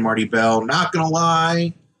Kay and Marty Bell. Not going to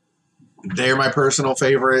lie, they're my personal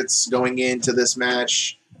favorites going into this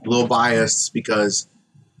match. A little biased because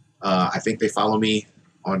I think they follow me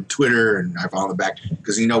on Twitter and I follow them back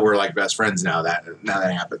because we're best friends now that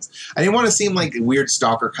happens. I didn't want to seem like a weird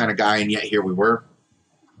stalker kind of guy, and yet here we were.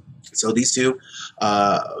 So these two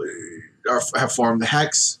have formed the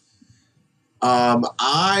Hex.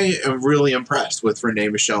 I am really impressed with Renee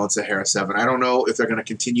Michelle and Sahara 7. I don't know if they're going to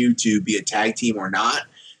continue to be a tag team or not.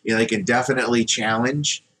 They can definitely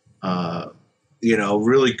challenge.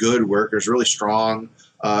 Really good workers, really strong,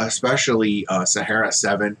 especially Sahara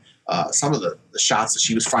 7. Some of the shots that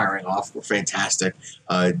she was firing off were fantastic.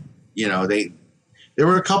 There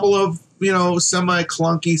were a couple of,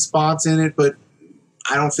 semi-clunky spots in it, but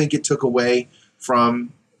I don't think it took away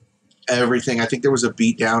from everything. I think there was a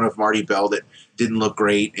beatdown of Marty Bell that didn't look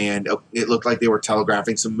great, and it looked like they were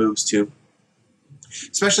telegraphing some moves too,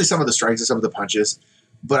 especially some of the strikes and some of the punches.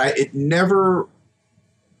 But it never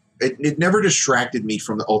distracted me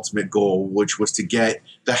from the ultimate goal, which was to get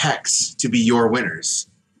the Hex to be your winners.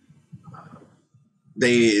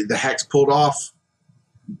 The Hex pulled off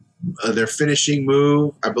their finishing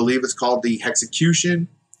move. I believe it's called the Hexecution.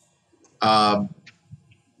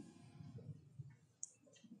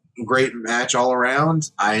 Great match all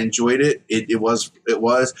around. I enjoyed it. It was.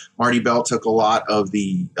 Marty Bell took a lot of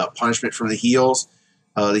the punishment from the heels.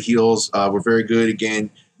 The heels were very good.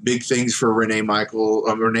 Again, big things for Renee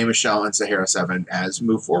Michelle and Sahara 7 as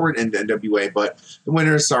move forward in the NWA. But the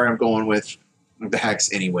winners, sorry, I'm going with the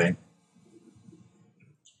Hex anyway.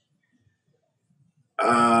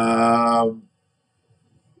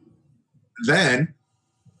 Then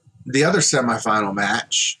the other semifinal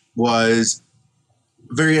match was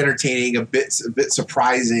very entertaining, a bit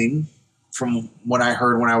surprising from what I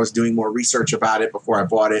heard when I was doing more research about it before I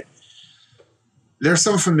bought it. There's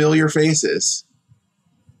some familiar faces.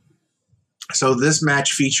 So this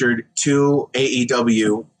match featured two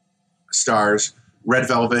AEW stars, Red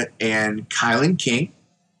Velvet and Kylan King,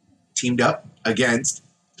 teamed up against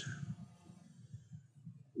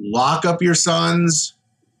lock up your sons,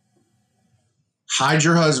 hide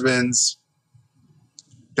your husbands.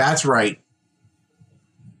 That's right.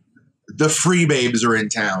 The free babes are in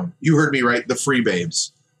town. You heard me right, the free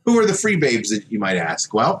babes. Who are the free babes, you might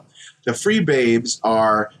ask? Well, the free babes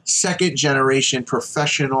are second-generation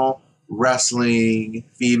professional wrestling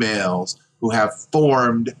females who have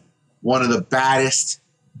formed one of the baddest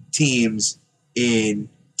teams in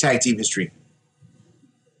tag team history.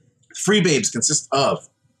 Free babes consist of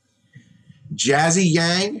Jazzy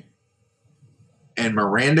Yang and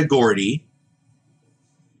Miranda Gordy.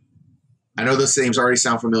 I know those names already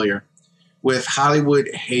sound familiar. With Hollywood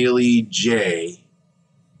Haley J.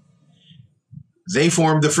 They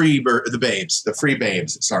formed the free babes.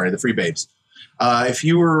 If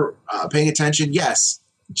you were paying attention, yes,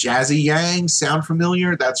 Jazzy Yang, sound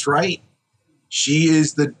familiar? That's right. She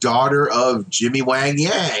is the daughter of Jimmy Wang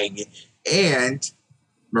Yang. And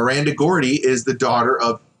Miranda Gordy is the daughter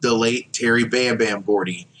of the late Terry Bam Bam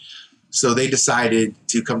Gordy. So they decided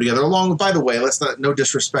to come together. Along, by the way, no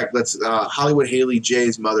disrespect. Hollywood Haley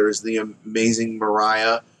J's mother is the amazing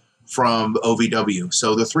Mariah from OVW.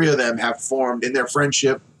 So the three of them have formed in their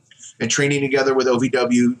friendship and training together with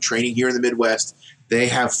OVW, training here in the Midwest. They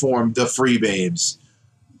have formed the Free Babes.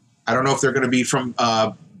 I don't know if they're going to be from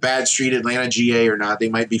Bad Street, Atlanta, GA or not. They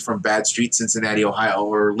might be from Bad Street, Cincinnati, Ohio,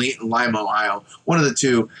 or Lima, Ohio. One of the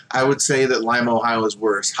two. I would say that Lima, Ohio is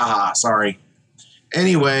worse. Haha, sorry.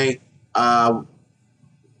 Anyway,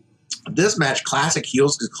 this match, classic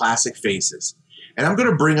heels to classic faces. And I'm going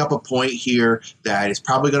to bring up a point here that is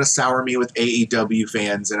probably going to sour me with AEW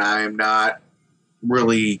fans, and I am not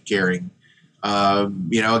really caring.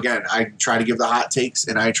 Again, I try to give the hot takes,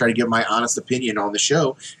 and I try to give my honest opinion on the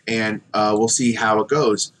show, and we'll see how it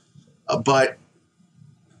goes. But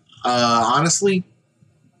honestly,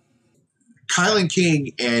 Kylan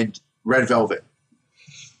King and Red Velvet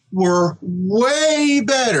were way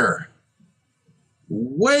better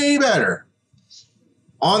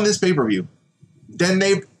on this pay-per-view than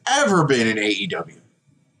they've ever been in AEW.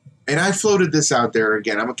 And I floated this out there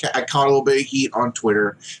again. I caught a little bit of heat on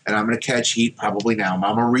Twitter, and I'm going to catch heat probably now. I'm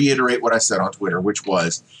going to reiterate what I said on Twitter, which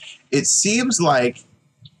was, it seems like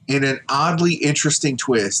in an oddly interesting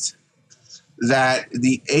twist that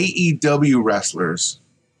the AEW wrestlers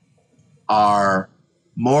are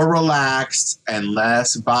more relaxed and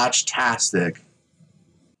less botch-tastic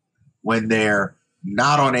when they're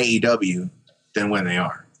not on AEW than when they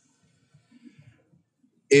are.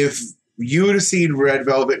 If you would have seen Red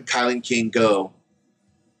Velvet and Kylan King go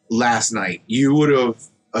last night, you would have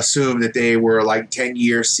assumed that they were like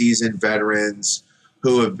 10-year seasoned veterans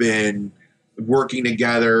who have been working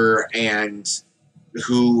together and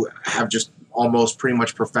who have just almost pretty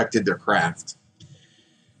much perfected their craft.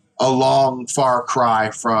 A long far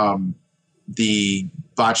cry from the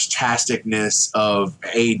botch-tasticness of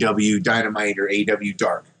AEW Dynamite or AEW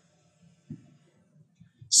Dark.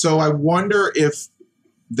 So I wonder if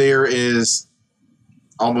there is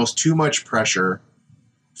almost too much pressure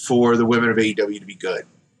for the women of AEW to be good,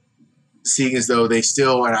 seeing as though they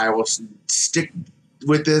still, and I will stick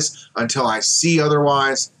with this until I see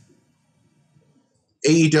otherwise,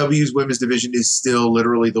 AEW's women's division is still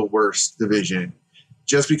literally the worst division.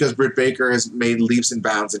 Just because Britt Baker has made leaps and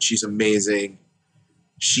bounds and she's amazing,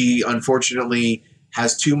 she unfortunately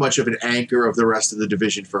has too much of an anchor of the rest of the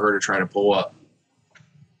division for her to try to pull up.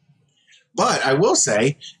 But I will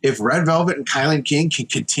say, if Red Velvet and Kylan King can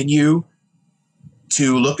continue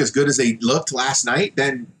to look as good as they looked last night,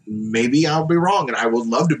 then maybe I'll be wrong, and I would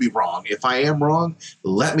love to be wrong. If I am wrong,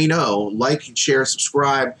 let me know. Like, share,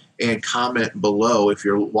 subscribe, and comment below if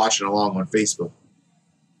you're watching along on Facebook.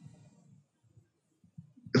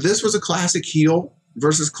 This was a classic heel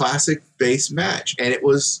versus classic face match, and it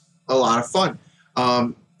was a lot of fun.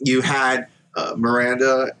 You had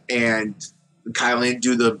Miranda and Kylan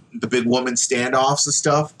do the big woman standoffs and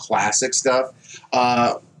stuff, classic stuff.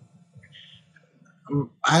 I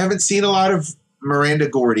haven't seen a lot of Miranda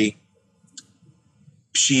Gordy.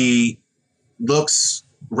 She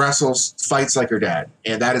wrestles, fights like her dad,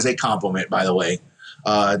 and that is a compliment, by the way.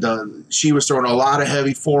 She was throwing a lot of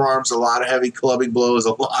heavy forearms, a lot of heavy clubbing blows,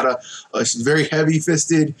 she's very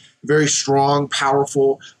heavy-fisted, very strong,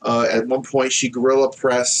 powerful. At one point, she gorilla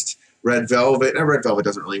pressed Red Velvet. And Red Velvet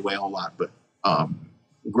doesn't really weigh a whole lot, but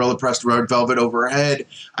gorilla pressed Red Velvet over her head.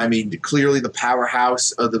 I mean, clearly the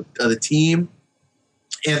powerhouse of the team.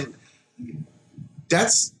 And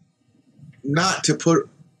that's not to put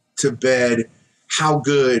to bed how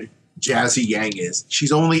good Jazzy Yang is.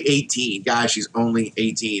 She's only 18. Guys, she's only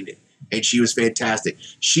 18. And she was fantastic.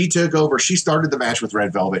 She took over. She started the match with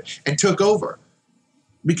Red Velvet and took over.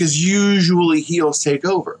 because usually heels take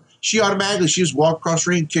over. She just walked across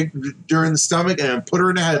the ring, kicked her in the stomach, and put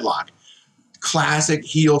her in a headlock. Classic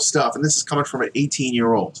heel stuff. And this is coming from an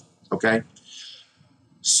 18-year-old. Okay.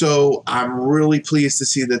 So I'm really pleased to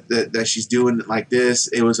see that she's doing it like this.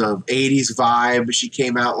 It was a 80s vibe. She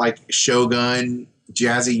came out like Shogun,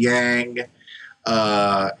 Jazzy Yang.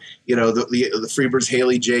 The Freebirds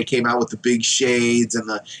Haley J came out with the big shades and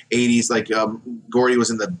the 80s. Like Gordy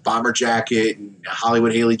was in the bomber jacket, and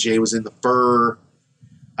Hollywood Haley J was in the fur.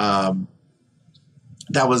 That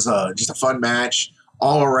was just a fun match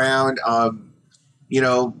all around.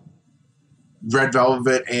 Red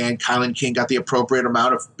Velvet and Kylan King got the appropriate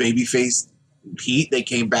amount of babyface heat. They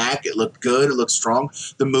came back. It looked good. It looked strong.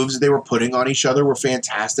 The moves that they were putting on each other were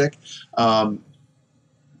fantastic. And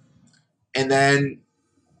then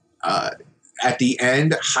at the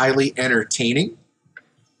end, highly entertaining.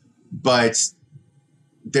 But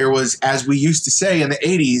there was, as we used to say in the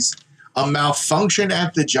 80s, a malfunction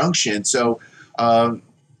at the junction. So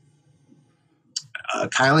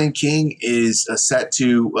Kylan King is set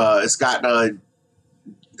to has gotten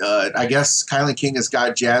I guess Kylan King has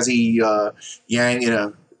got Jazzy Yang in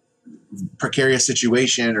a precarious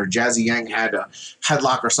situation, or Jazzy Yang had a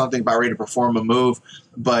headlock or something about ready to perform a move,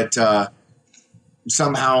 but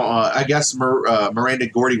somehow I guess Miranda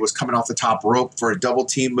Gordy was coming off the top rope for a double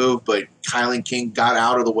team move, but Kylan King got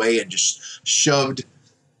out of the way and just shoved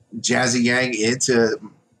Jazzy Yang into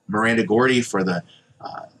Miranda Gordy for the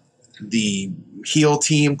heel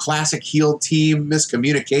team, classic heel team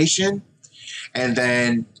miscommunication. And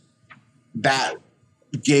then that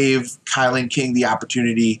gave Kylan King the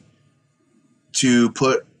opportunity to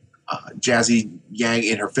put Jazzy Yang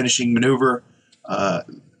in her finishing maneuver. I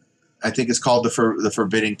think it's called the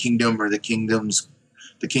Forbidden Kingdom, or the Kingdom's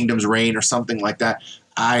Reign, or something like that.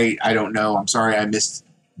 I don't know. I'm sorry, I missed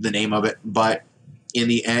the name of it. But in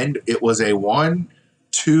the end, it was a 1,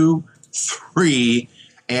 2, 3.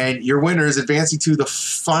 And your winner is advancing to the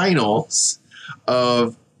finals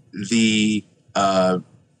of the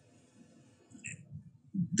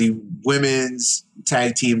women's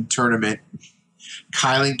tag team tournament,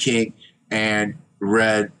 Kylan King and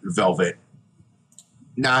Red Velvet.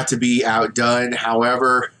 Not to be outdone,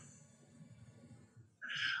 however,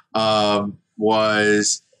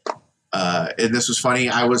 was and this was funny.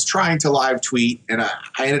 I was trying to live tweet, and I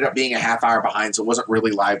ended up being a half hour behind, so it wasn't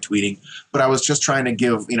really live tweeting. But I was just trying to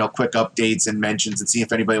give quick updates and mentions and see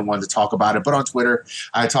if anybody wanted to talk about it. But on Twitter,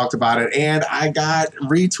 I talked about it, and I got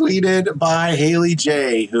retweeted by Haley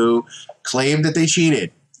J, who claimed that they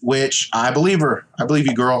cheated. Which I believe her. I believe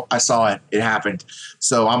you, girl. I saw it. It happened.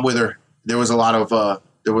 So I'm with her. There was a lot of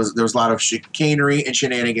there was a lot of chicanery and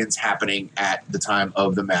shenanigans happening at the time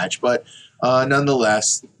of the match, but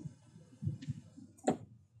nonetheless.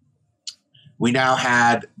 We now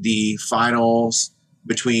had the finals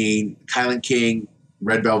between Kylan King,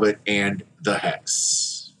 Red Velvet, and the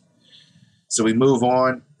Hex. So we move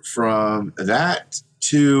on from that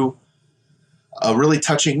to a really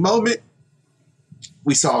touching moment.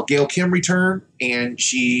 We saw Gail Kim return, and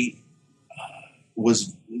she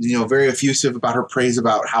was, very effusive about her praise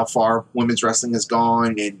about how far women's wrestling has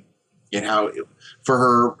gone, and how for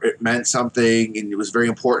her it meant something, and it was very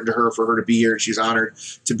important to her for her to be here. She's honored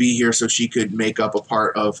to be here so she could make up a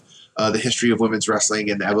part of the history of women's wrestling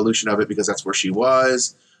and the evolution of it, because that's where she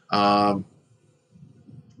was. And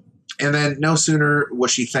then no sooner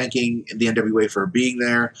was she thanking the NWA for being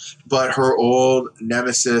there, but her old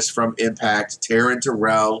nemesis from Impact, Taryn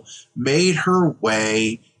Terrell, made her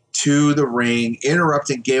way to the ring,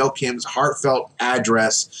 interrupting Gail Kim's heartfelt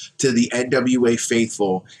address to the NWA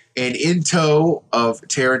faithful. And in tow of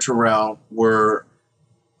Taryn Terrell were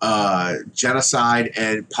Genocide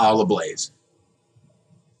and Paula Blaze,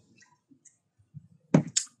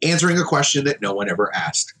 answering a question that no one ever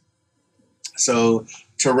asked. So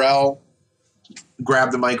Terrell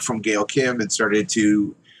grabbed the mic from Gail Kim and started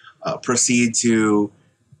to proceed to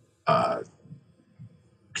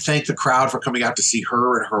thank the crowd for coming out to see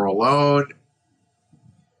her and her alone.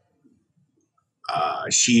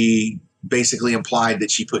 She basically implied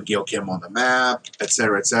that she put Gail Kim on the map, et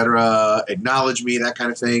cetera, acknowledge me, that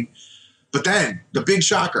kind of thing. But then, the big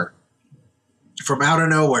shocker, from out of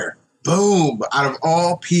nowhere, boom, out of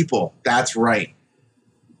all people, that's right,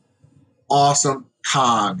 Awesome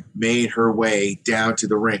Kong made her way down to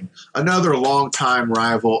the ring. Another longtime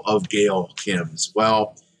rival of Gail Kim's.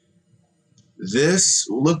 Well, this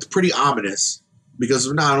looked pretty ominous,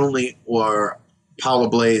 because not only were Paula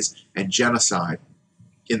Blaze and Genocide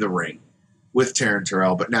in the ring with Taryn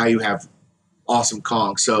Terrell, but now you have Awesome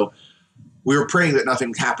Kong. So we were praying that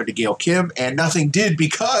nothing happened to Gail Kim, and nothing did,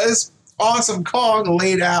 because Awesome Kong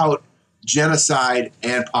laid out Genocide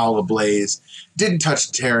and Paula Blaze. Didn't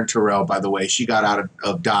touch Taryn Terrell, by the way. She got out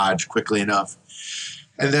of dodge quickly enough.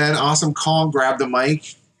 And then Awesome Kong grabbed the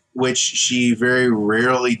mic, which she very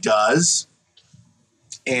rarely does.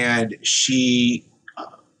 And she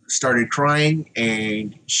started crying,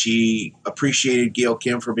 and she appreciated Gail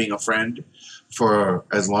Kim for being a friend for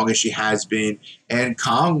as long as she has been. And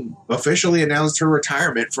Kong officially announced her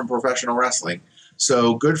retirement from professional wrestling.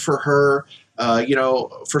 So good for her.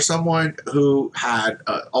 For someone who had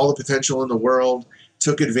all the potential in the world,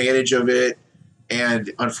 took advantage of it,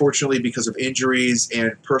 and unfortunately, because of injuries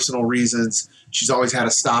and personal reasons, she's always had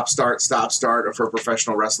a stop-start of her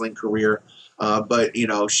professional wrestling career. But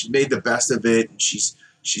she made the best of it.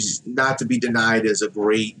 She's not to be denied as a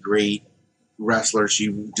great wrestler.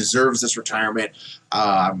 She deserves this retirement.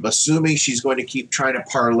 I'm assuming she's going to keep trying to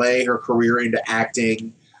parlay her career into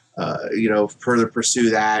acting. Further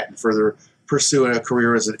pursue that and further pursuing a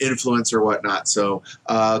career as an influencer or whatnot. So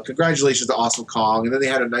congratulations to Awesome Kong. And then they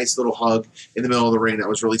had a nice little hug in the middle of the ring that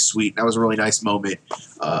was really sweet. That was a really nice moment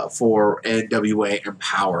for NWA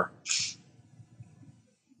Empower.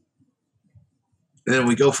 And then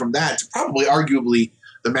we go from that to probably arguably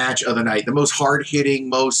the match of the night, the most hard-hitting,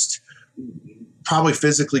 most probably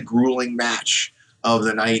physically grueling match of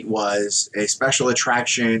the night was a special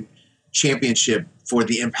attraction championship for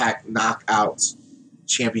the Impact Knockouts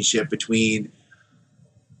Championship between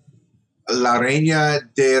La Reina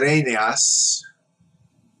de Reinas,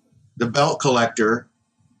 the belt collector,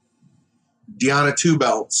 Diana Two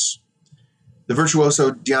Belts. The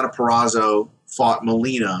virtuoso Deonna Purrazzo fought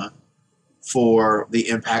Melina for the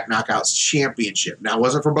Impact Knockouts Championship. Now, it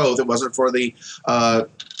wasn't for both. It wasn't for the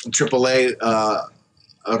AAA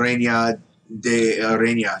Reina de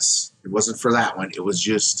Reinas. It wasn't for that one. It was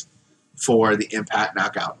just for the Impact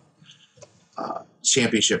Knockout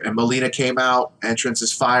Championship. And Melina came out. Entrance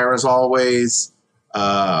is fire as always.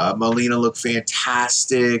 Melina looked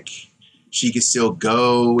fantastic. She could still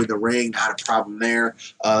go in the ring. Not a problem there.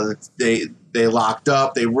 They locked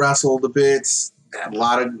up. They wrestled a bit. Had a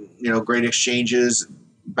lot of great exchanges,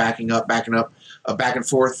 backing up, back and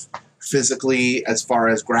forth physically as far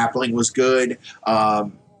as grappling was good.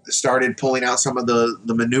 Started pulling out some of the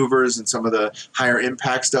maneuvers and some of the higher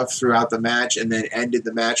impact stuff throughout the match, and then ended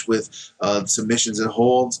the match with submissions and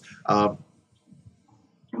holds.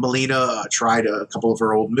 Melina tried a couple of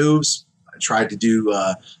her old moves. Tried to do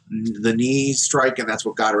the knee strike, and that's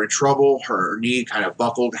what got her in trouble. Her knee kind of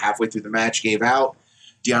buckled halfway through the match, gave out.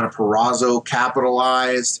 Deonna Purrazzo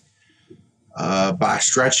capitalized by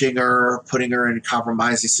stretching her, putting her in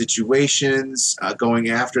compromising situations, going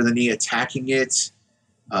after the knee, attacking it.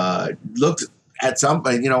 Looked at some,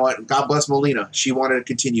 you know what? God bless Melina. She wanted to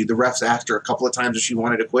continue. The refs asked her a couple of times if she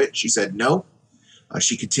wanted to quit. She said no.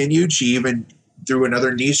 She continued. She even threw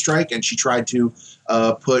another knee strike, and she tried to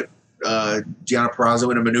put Deonna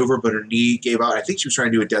Purrazzo in a maneuver, but her knee gave out. I think she was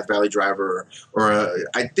trying to do a Death Valley driver,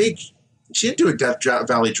 I think she didn't do a Death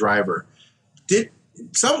Valley driver. Did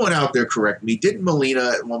someone out there correct me? Didn't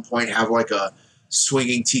Melina at one point have like a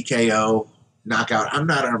swinging TKO knockout? I'm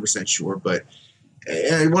not 100% sure, but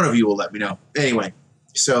one of you will let me know. Anyway,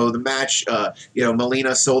 so the match,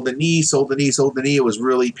 Melina sold the knee. It was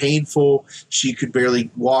really painful. She could barely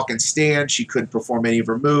walk and stand. She couldn't perform any of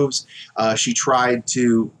her moves. She tried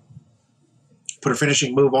to put a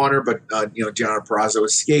finishing move on her, but Deonna Purrazzo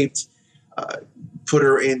escaped. Put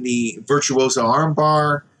her in the Virtuoso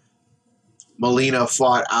armbar. Melina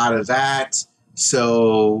fought out of that.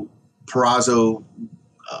 So Purrazzo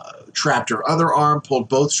trapped her other arm, pulled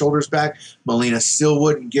both shoulders back. Melina still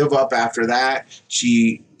wouldn't give up after that.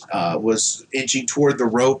 She was inching toward the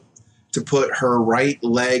rope to put her right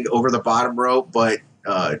leg over the bottom rope, but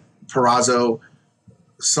Purrazzo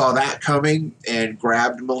saw that coming and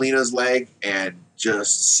grabbed Melina's leg and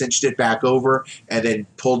just cinched it back over, and then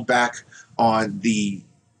pulled back on the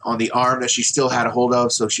arm that she still had a hold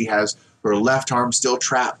of. So she has her left arm still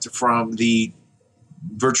trapped from the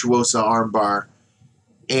Virtuosa armbar,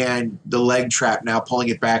 and the leg trap now pulling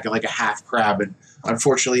it back in like a half crab. And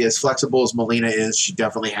unfortunately, as flexible as Melina is, she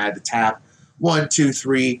definitely had to tap. 1, 2,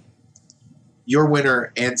 3. Your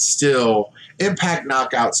winner, and still Impact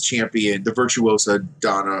Knockouts champion, the Virtuosa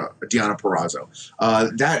Deonna Purrazzo.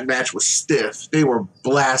 That match was stiff. They were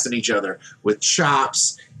blasting each other with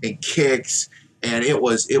chops and kicks, and it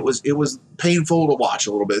was painful to watch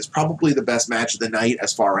a little bit. It's probably the best match of the night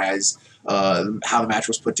as far as how the match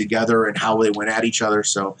was put together and how they went at each other.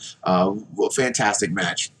 So, fantastic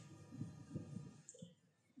match.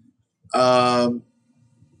 After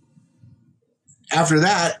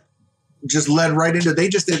that, just led right into. They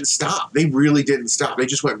just didn't stop. They really didn't stop. They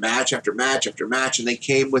just went match after match after match, and they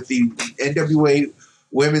came with the NWA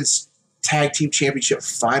Women's Tag Team Championship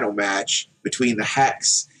final match between the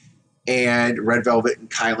Hex and Red Velvet and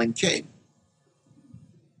Kylan King.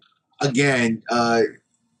 Again,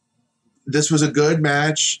 this was a good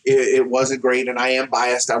match. It wasn't great, and I am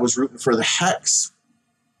biased. I was rooting for the Hex,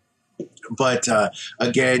 but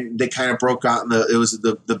again, they kind of broke out in it was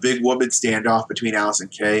the big woman standoff between Allison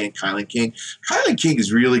Kay and Kylan King. Kylan King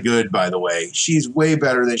is really good, by the way. She's way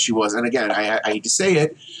better than she was. And again, I hate to say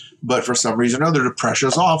it, but for some reason or other, the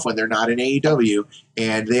pressure's off when they're not in AEW,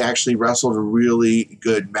 and they actually wrestled a really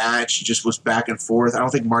good match. It just was back and forth. I don't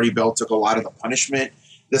think Marty Bell took a lot of the punishment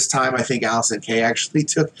this time. I think Allison Kay actually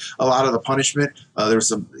took a lot of the punishment. There were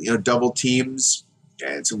some double teams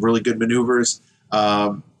and some really good maneuvers.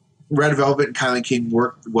 Red Velvet and Kylan King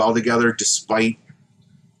worked well together despite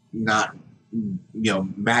not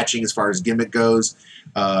matching as far as gimmick goes,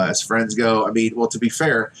 as friends go. I mean, well, to be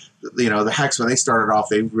fair, the Hex, when they started off,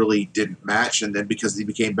 they really didn't match, and then because they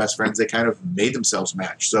became best friends, they kind of made themselves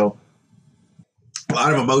match. So a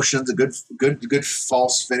lot of emotions, a good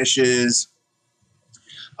false finishes.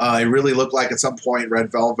 It really looked like at some point Red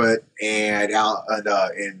Velvet and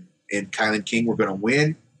Kylan King were going to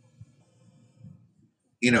win.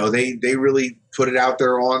 They really put it out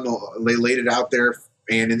there they laid it out there,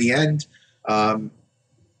 and in the end,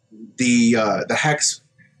 the Hex,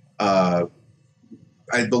 I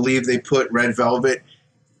believe they put Red Velvet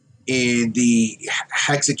in the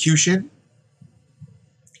Hexecution,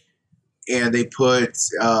 and they put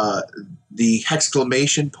the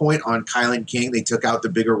Hexclamation point on Kylan King. They took out the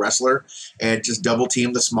bigger wrestler and just double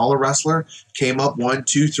teamed the smaller wrestler. Came up 1,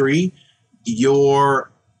 2, 3. Your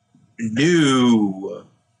new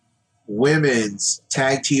women's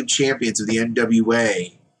tag team champions of the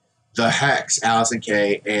NWA, the Hex, Allison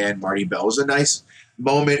Kay and Marty Bell. It was a nice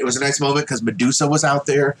moment. It was a nice moment because Medusa was out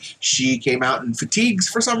there. She came out in fatigues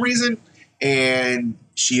for some reason, and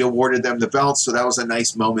she awarded them the belts. So that was a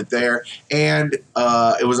nice moment there. And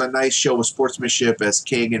it was a nice show of sportsmanship as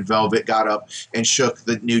King and Velvet got up and shook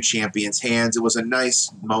the new champion's hands. It was a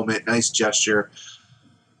nice moment, nice gesture.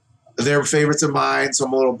 They're favorites of mine, so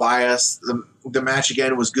I'm a little biased. The match,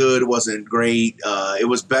 again, was good. It wasn't great. It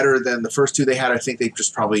was better than the first two they had. I think they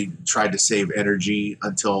just probably tried to save energy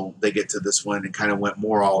until they get to this one and kind of went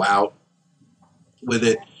more all out with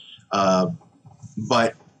it.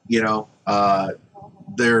 But,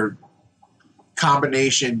 their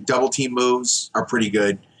combination double team moves are pretty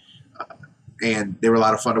good, and they were a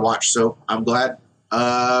lot of fun to watch. So I'm glad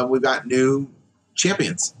we've got new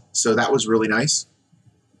champions. So that was really nice.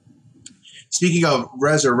 Speaking of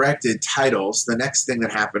resurrected titles, the next thing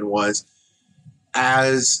that happened was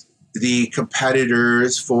as the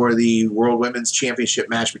competitors for the World Women's Championship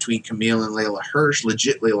match between Camille and Layla Hirsch,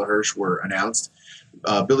 legit Layla Hirsch, were announced.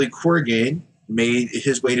 Billy Corgan made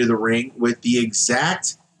his way to the ring with the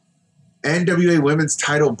exact NWA Women's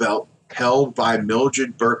title belt held by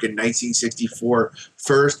Mildred Burke in 1964,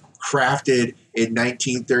 first crafted in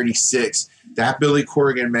 1936. That Billy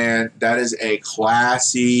Corgan, man, that is a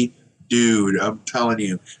classy dude. I'm telling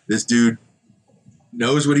you, this dude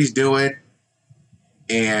knows what he's doing,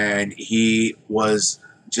 and he was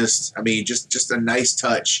just a nice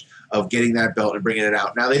touch of getting that belt and bringing it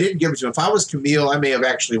out. Now, they didn't give it to him. If I was Camille, I may have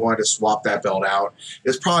actually wanted to swap that belt out.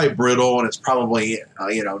 It's probably brittle, and it's probably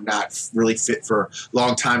not really fit for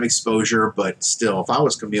long time exposure, but still, if I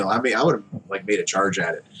was Camille, I would have made a charge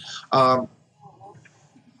at it.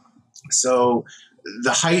 So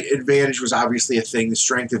the height advantage was obviously a thing. The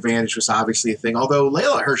strength advantage was obviously a thing, although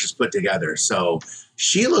Layla Hirsch is put together, so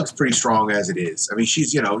she looks pretty strong as it is. I mean, she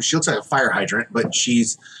looks like a fire hydrant, but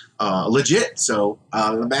she's legit. So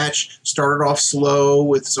the match started off slow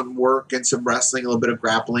with some work and some wrestling, a little bit of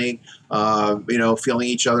grappling, feeling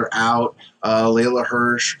each other out. Layla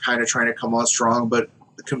Hirsch kind of trying to come on strong, but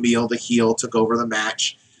Camille, the heel, took over the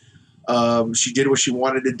match. She did what she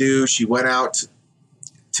wanted to do. She went out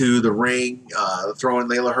to the ring, throwing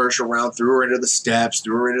Layla Hirsch around, threw her into the steps,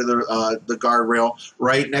 threw her into the guardrail,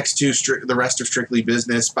 right next to the rest of Strictly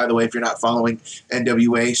Business. By the way, if you're not following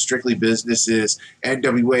NWA, Strictly Business is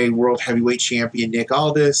NWA World Heavyweight Champion Nick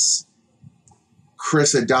Aldis,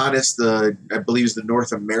 Chris Adonis, I believe is the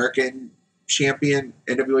North American champion,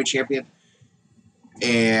 NWA champion,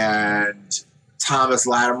 and Thomas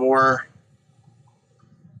Lattimore,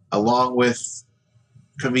 along with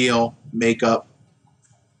Camille, make up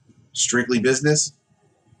Strictly Business.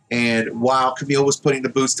 And while Camille was putting the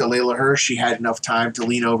boots to Layla Hirsch, she had enough time to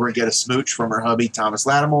lean over and get a smooch from her hubby, Thomas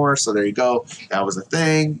Lattimore. So there you go. That was a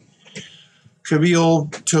thing. Camille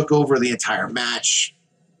took over the entire match.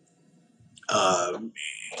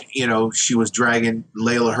 You know, she was dragging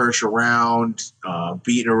Layla Hirsch around,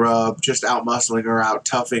 beating her up, just out muscling her, out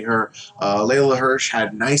toughing her. Layla Hirsch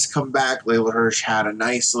had a nice comeback. Layla Hirsch had a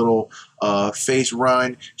nice little face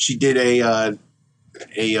run. She did a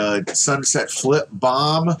sunset flip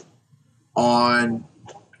bomb on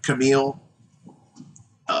Camille.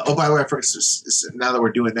 Oh, by the way, now that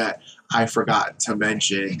we're doing that, I forgot to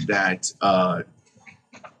mention that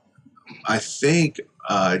I think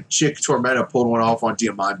Chick Tormenta pulled one off on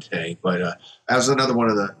Diamante, but that was another one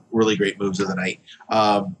of the really great moves of the night.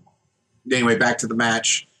 Anyway, back to the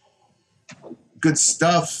match. Good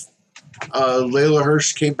stuff. Layla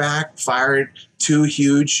Hirsch came back, fired two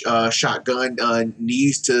huge shotgun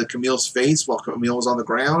knees to Camille's face while Camille was on the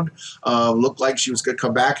ground. Looked like she was going to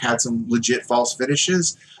come back, had some legit false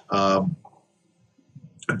finishes.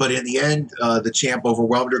 But in the end, the champ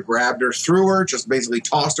overwhelmed her, grabbed her, threw her, just basically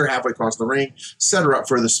tossed her halfway across the ring, set her up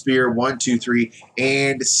for the spear, 1, 2, 3,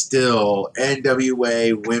 and still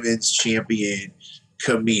NWA Women's Champion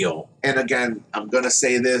Camille. And again, I'm going to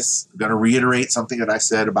say this, I'm going to reiterate something that I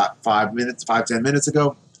said about 10 minutes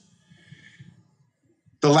ago.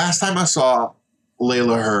 The last time I saw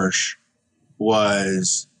Layla Hirsch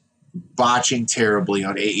was botching terribly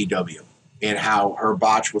on AEW. And how her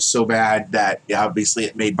botch was so bad that obviously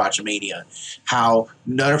it made Botchamania. How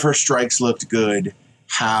none of her strikes looked good.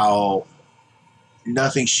 How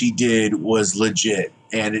nothing she did was legit.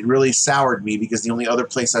 And it really soured me because the only other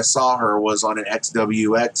place I saw her was on an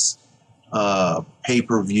XWX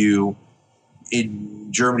pay-per-view in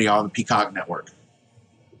Germany on the Peacock Network.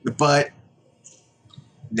 But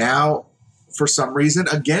now, for some reason,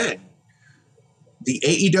 again, the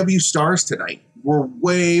AEW stars tonight were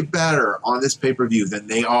way better on this pay-per-view than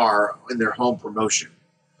they are in their home promotion.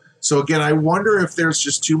 So again, I wonder if there's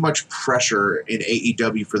just too much pressure in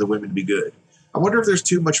AEW for the women to be good. I wonder if there's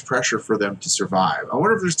too much pressure for them to survive. I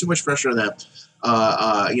wonder if there's too much pressure on them,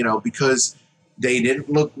 because they didn't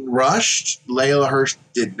look rushed. Layla Hirsch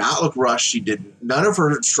did not look rushed. None of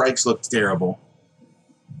her strikes looked terrible.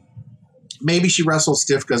 Maybe she wrestled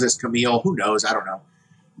stiff because it's Camille. Who knows? I don't know.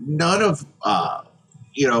 None of,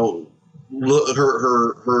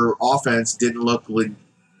 her offense didn't look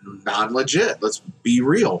non-legit. Let's be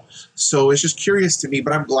real. So it's just curious to me,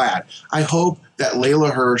 but I'm glad. I hope that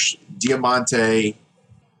Layla Hirsch, Diamante,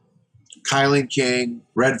 Kylan King,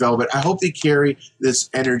 Red Velvet, I hope they carry this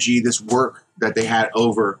energy, this work that they had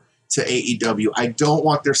over to AEW. I don't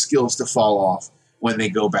want their skills to fall off when they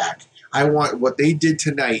go back. I want what they did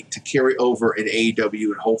tonight to carry over in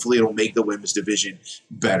AEW, and hopefully it'll make the women's division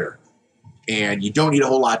better. And you don't need a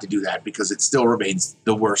whole lot to do that because it still remains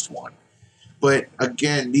the worst one. But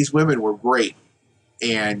again, these women were great.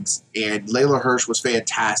 And Layla Hirsch was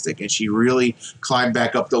fantastic. And she really climbed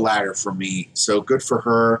back up the ladder for me. So good for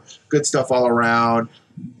her. Good stuff all around.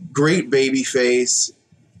 Great baby face.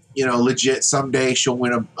 Legit. Someday she'll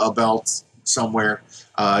win a belt somewhere.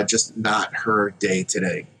 Just not her day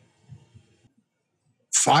today.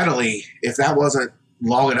 Finally, if that wasn't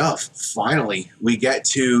long enough, finally, we get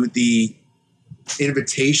to the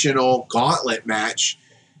invitational gauntlet match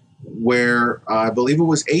where I believe it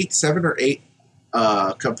was 7 or 8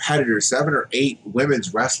 competitors, 7 or 8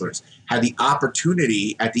 women's wrestlers had the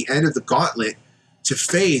opportunity at the end of the gauntlet to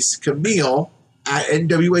face Camille at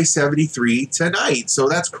NWA 73 tonight. So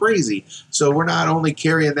that's crazy. So we're not only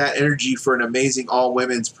carrying that energy for an amazing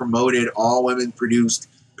all-women's promoted, all-women produced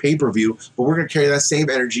pay-per-view, but we're going to carry that same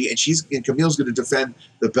energy, and Camille's going to defend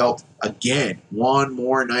the belt again one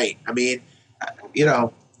more night. I mean,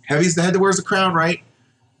 heavy's the head that wears the crown, right?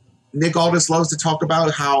 Nick Aldis loves to talk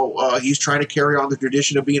about how he's trying to carry on the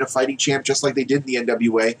tradition of being a fighting champ, just like they did in the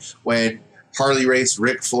NWA when Harley Race,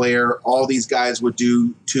 Ric Flair, all these guys would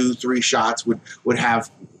do 2-3 shots, would have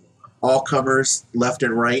all comers left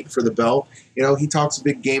and right for the belt. He talks a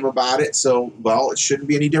big game about it. So, it shouldn't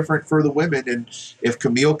be any different for the women. And if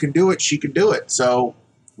Camille can do it, she can do it. So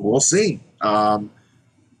we'll see. But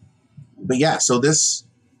yeah, so this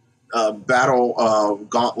battle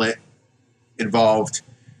gauntlet involved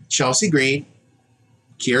Chelsea Green,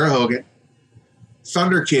 Kiera Hogan,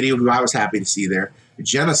 Thunder Kitty, who I was happy to see there,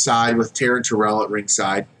 Genocide with Taryn Terrell at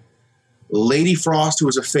ringside, Lady Frost, who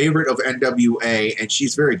was a favorite of NWA, and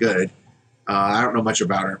she's very good. I don't know much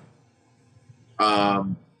about her.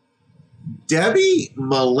 Debbie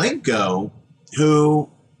Malenko, who,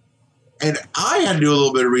 and I had to do a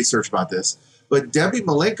little bit of research about this, but Debbie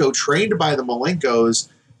Malenko, trained by the Malenkos,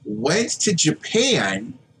 went to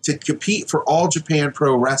Japan to compete for All Japan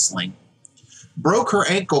Pro Wrestling, broke her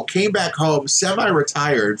ankle, came back home,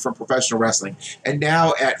 semi-retired from professional wrestling, and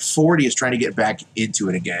now at 40 is trying to get back into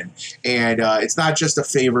it again. And it's not just a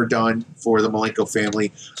favor done for the Malenko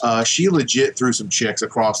family. She legit threw some chicks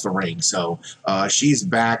across the ring. So she's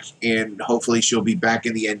back, and hopefully she'll be back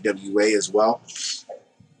in the NWA as well.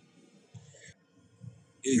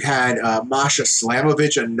 You had Masha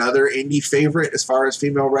Slamovich, another indie favorite as far as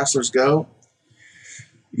female wrestlers go.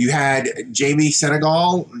 You had Jamie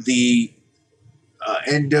Senegal, the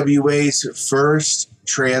NWA's first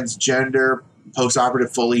transgender,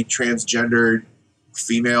 post-operative, fully transgendered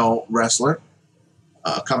female wrestler,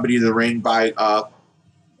 accompanied to the ring by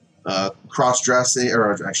cross-dressing,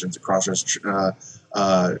 or actually it's a cross-dress,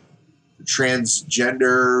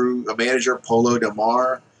 transgender manager Polo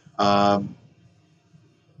Demar.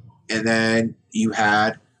 And then you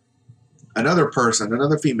had another person,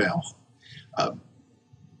 another female.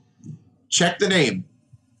 Check the name,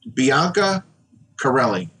 Bianca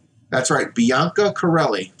Corelli. That's right, Bianca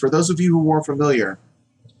Corelli. For those of you who weren't familiar,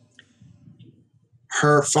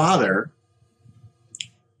 her father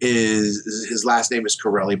his last name is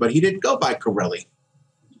Corelli, but he didn't go by Corelli.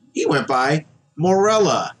 He went by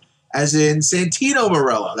Morella, as in Santino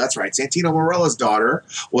Marella. That's right. Santino Marella's daughter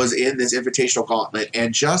was in this Invitational Gauntlet,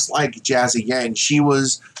 and just like Jazzy Yang, she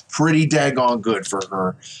was pretty daggone good for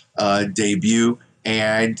her debut.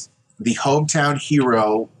 And the hometown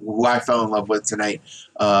hero, who I fell in love with tonight,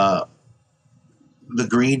 the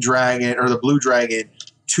Green Dragon, or the Blue Dragon,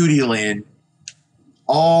 Tootie Lynn,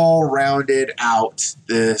 all rounded out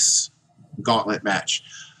this gauntlet match.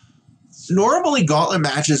 Normally, gauntlet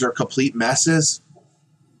matches are complete messes.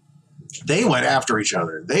 They went after each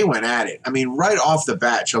other. They went at it. I mean, right off the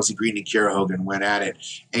bat, Chelsea Green and Kiera Hogan went at it.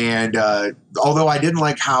 And although I didn't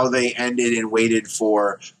like how they ended and waited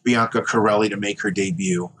for Bianca Corelli to make her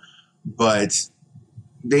debut, but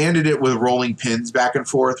they ended it with rolling pins back and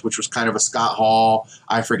forth, which was kind of a Scott Hall,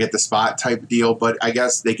 I forget the spot type deal, but I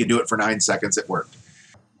guess they could do it for 9 seconds. It worked.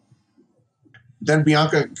 Then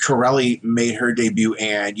Bianca Corelli made her debut,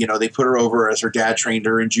 and they put her over as her dad trained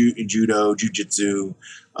her in judo, jiu-jitsu,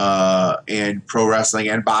 and pro wrestling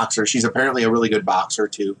and boxer. She's apparently a really good boxer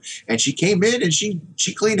too. And she came in and she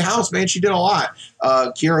cleaned house, man. She did a lot.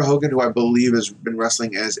 Kiera Hogan, who I believe has been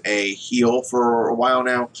wrestling as a heel for a while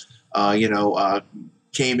now,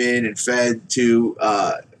 came in and fed to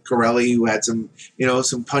Corelli, who had some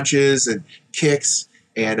punches and kicks,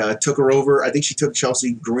 and took her over. I think she took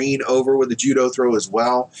Chelsea Green over with a judo throw as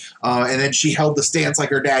well. And then she held the stance like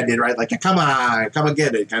her dad did, right? Like, come and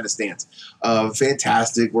get it kind of stance.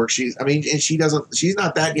 Fantastic work. She's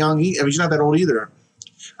not that young. She's not that old either.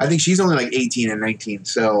 I think she's only like 18 and 19.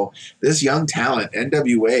 So this young talent,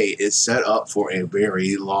 NWA, is set up for a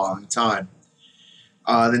very long time.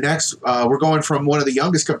 The next, we're going from one of the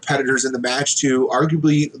youngest competitors in the match to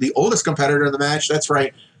arguably the oldest competitor in the match. That's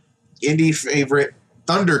right. Indie favorite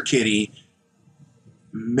Thunder Kitty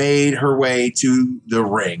made her way to the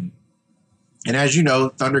ring. And as you know,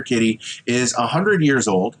 Thunder Kitty is 100 years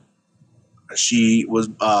old. She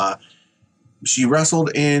wrestled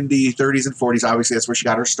in the 30s and 40s. Obviously, that's where she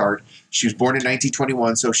got her start. She was born in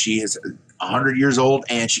 1921, so she is 100 years old,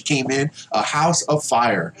 and she came in a house of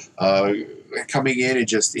fire, coming in and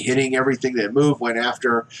just hitting everything that moved, went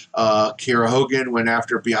after Kiera Hogan, went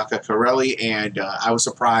after Bianca Corelli, and I was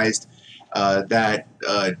surprised that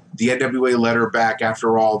the NWA let her back.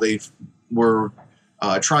 After all, they were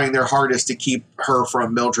trying their hardest to keep her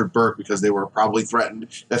from Mildred Burke because they were probably threatened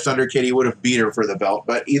that Thunder Kitty would have beat her for the belt.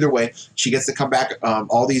 But either way, she gets to come back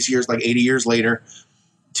all these years, like 80 years later,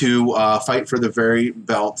 to fight for the very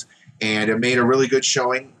belt, and it made a really good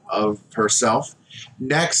showing of herself.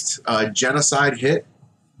 Next, Genocide hit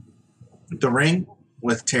the ring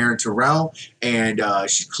with Taryn Terrell, and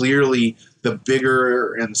she's clearly the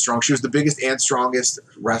bigger and strong. She was the biggest and strongest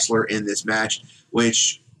wrestler in this match,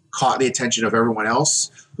 which caught the attention of everyone else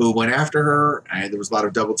who went after her, and there was a lot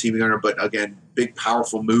of double teaming on her, but again, big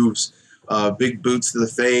powerful moves, big boots to the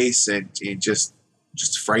face, and just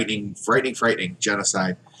frightening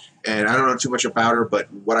Genocide. And I don't know too much about her,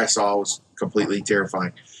 but what I saw was completely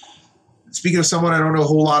terrifying. Speaking of someone I don't know a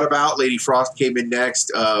whole lot about, Lady Frost came in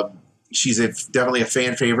next. She's definitely a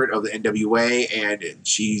fan favorite of the NWA, and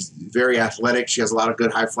she's very athletic. She has a lot of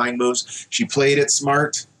good high-flying moves. She played it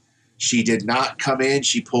smart. She did not come in.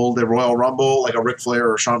 She pulled the Royal Rumble like a Ric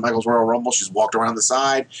Flair or Shawn Michaels Royal Rumble. She's walked around the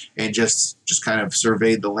side and just kind of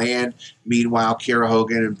surveyed the land. Meanwhile, Kiera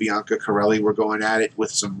Hogan and Bianca Corelli were going at it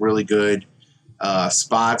with some really good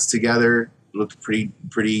spots together. Looked pretty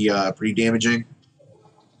damaging.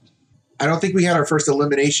 I don't think we had our first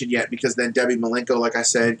elimination yet because then Debbie Malenko, like I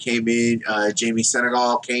said, came in. Jamie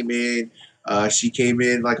Senegal came in. She came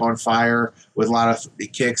in like on fire with a lot of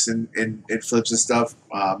kicks and flips and stuff.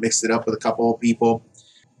 Mixed it up with a couple of people.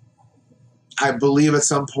 I believe at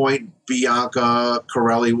some point Bianca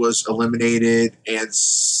Corelli was eliminated, and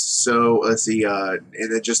so let's see, and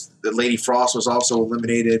then just the Lady Frost was also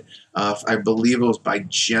eliminated. I believe it was by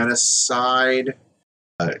genocide.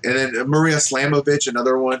 And then Maria Slamovich,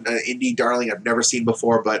 another one, indie darling I've never seen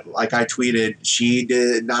before, but like I tweeted, she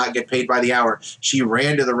did not get paid by the hour. She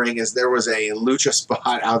ran to the ring as there was a lucha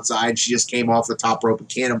spot outside. She just came off the top rope and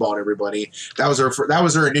cannonballed everybody. That was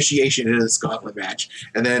her initiation into this gauntlet match,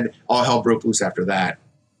 and then all hell broke loose after that.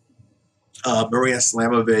 Maria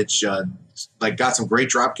Slamovich like got some great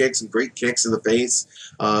drop kicks and great kicks in the face,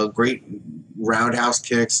 great roundhouse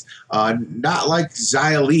kicks. Not like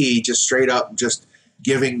Xia Li, just straight up just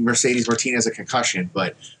giving Mercedes Martinez a concussion,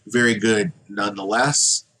 but very good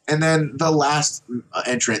nonetheless. And then the last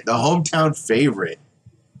entrant, the hometown favorite,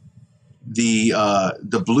 the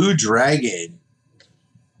Blue Dragon,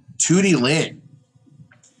 Tootie Lynn,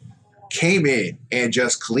 came in and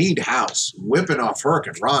just cleaned house, whipping off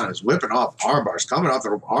Hurricane Ranas, whipping off arm bars, coming off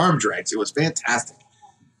the arm drags. It was fantastic.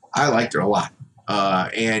 I liked her a lot.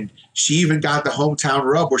 And she even got the hometown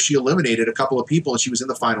rub where she eliminated a couple of people and she was in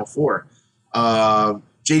the final four.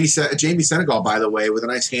 Jamie Senegal, by the way, with a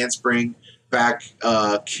nice handspring back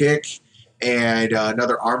kick and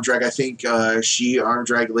another arm drag. I think she arm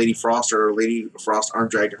dragged Lady Frost, or Lady Frost arm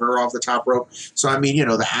dragged her off the top rope. So, I mean,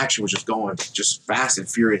 the action was just going just fast and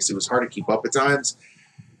furious. It was hard to keep up at times.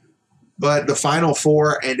 But the final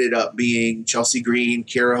four ended up being Chelsea Green,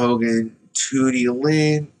 Kiera Hogan, Tootie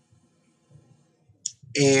Lynn,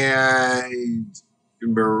 and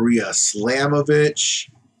Maria Slamovich.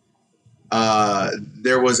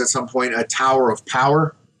 There was at some point a Tower of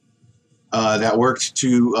Power that worked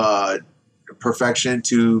to perfection,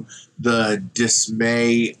 to the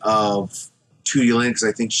dismay of Tootie Lynn, because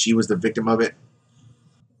I think she was the victim of it.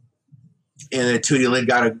 And then Tootie Lynn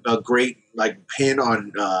got a great pin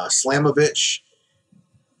on Slamovich,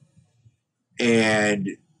 and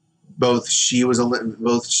both Slamovich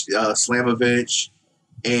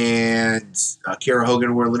and Kiera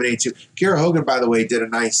Hogan were eliminated too. Kiera Hogan, by the way, did a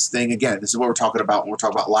nice thing. Again, this is what we're talking about when we're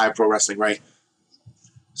talking about live pro wrestling, right?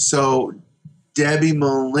 So Debbie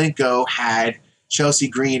Malenko had Chelsea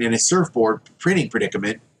Green in a surfboard printing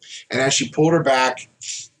predicament, and as she pulled her back,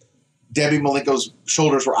 Debbie Malenko's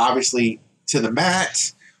shoulders were obviously to the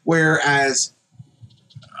mat, whereas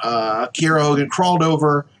Kiera Hogan crawled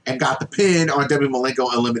over and got the pin on Debbie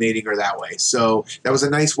Malenko, eliminating her that way. So that was a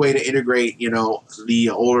nice way to integrate, the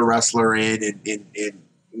older wrestler in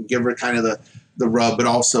and give her kind of the rub, but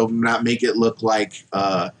also not make it look like,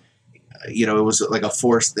 it was like a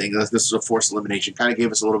forced thing. This was a forced elimination. Kind of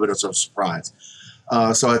gave us a little bit of some surprise.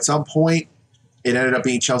 So at some point, it ended up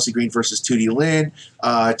being Chelsea Green versus Tootie Lynn.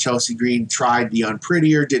 Chelsea Green tried the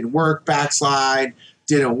unprettier, didn't work. Backslide,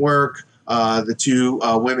 didn't work. The two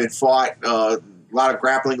women fought. A lot of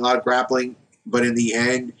grappling, but in the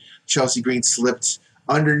end, Chelsea Green slipped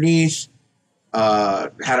underneath,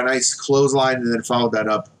 had a nice clothesline, and then followed that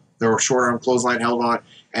up. There were short arm clothesline held on,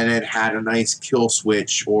 and then had a nice kill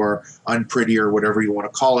switch or unprettier, whatever you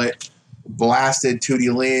want to call it. Blasted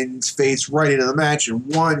Tootie Lynn's face right into the match, and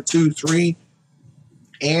 1, 2, 3,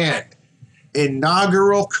 and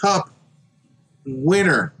inaugural Cup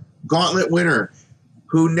winner, Gauntlet winner,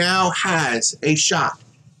 who now has a shot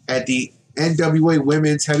at the NWA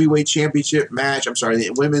Women's Heavyweight Championship match. I'm sorry,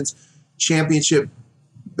 the Women's Championship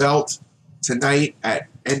belt tonight at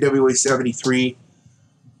NWA 73.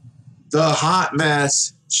 The Hot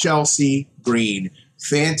Mess, Chelsea Green.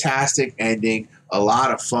 Fantastic ending. A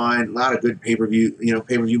lot of fun. A lot of good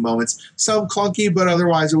pay-per-view moments. Some clunky, but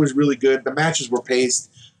otherwise it was really good. The matches were paced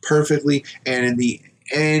perfectly. And in the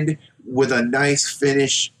end, with a nice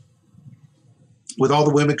finish, with all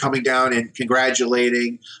the women coming down and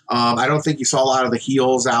congratulating. I don't think you saw a lot of the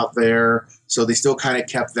heels out there, so they still kind of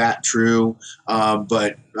kept that true.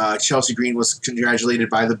 But Chelsea Green was congratulated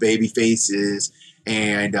by the baby faces,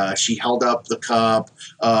 and she held up the cup.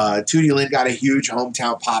 Tootie Lynn got a huge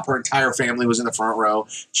hometown pop. Her entire family was in the front row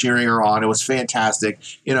cheering her on. It was fantastic.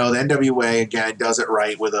 The NWA, again, does it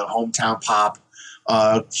right with a hometown pop.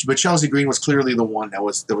 But Chelsea Green was clearly the one that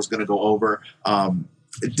was going to go over.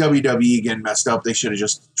 WWE again messed up. They should have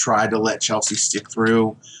just tried to let Chelsea stick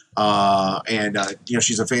through.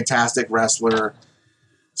 She's a fantastic wrestler.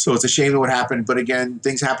 So it's a shame that what happened. But again,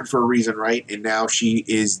 things happen for a reason, right? And now she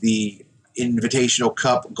is the Invitational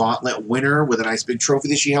Cup Gauntlet winner with a nice big trophy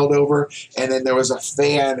that she held over. And then there was a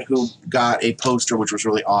fan who got a poster, which was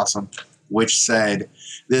really awesome, which said,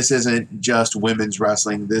 "This isn't just women's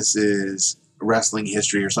wrestling. This is wrestling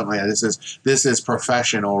history or something like that. This is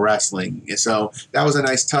professional wrestling. So that was a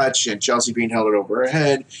nice touch, and Chelsea Green held it over her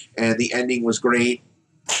head, and the ending was great.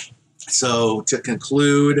 So to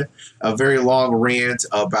conclude a very long rant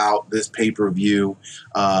about this pay-per-view,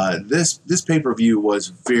 this pay-per-view was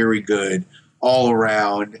very good all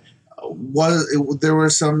around. There were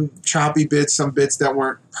some choppy bits, some bits that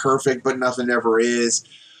weren't perfect, but nothing ever is.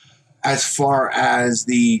 As far as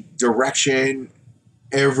the direction,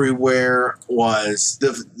 everywhere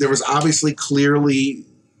there was obviously clearly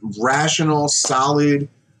rational, solid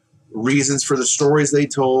reasons for the stories they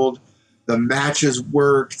told. The matches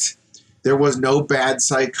worked. There was no bad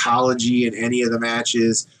psychology in any of the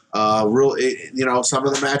matches. Some of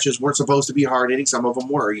the matches weren't supposed to be hard hitting. Some of them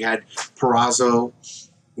were. You had Purrazzo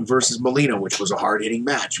versus Molina, which was a hard hitting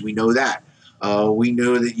match. We know that. We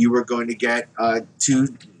knew that you were going to get 2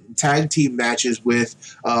 tag team matches with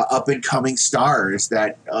up and coming stars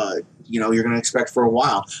that you're going to expect for a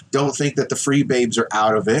while. Don't think that the Free Babes are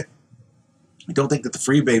out of it. Don't think that the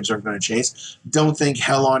Free Babes aren't going to chase. Don't think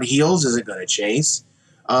Hell on Heels isn't going to chase.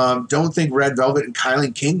 Don't think Red Velvet and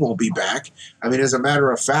Kylie King won't be back. I mean, as a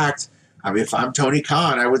matter of fact, if I'm Tony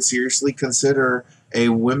Khan, I would seriously consider a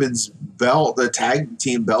women's belt, a tag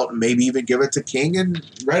team belt, and maybe even give it to King and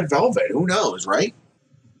Red Velvet. Who knows, right?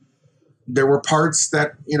 There were parts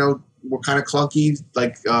that, were kind of clunky,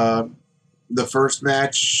 like the first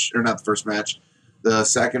match, or not the first match, the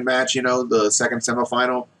second match, the second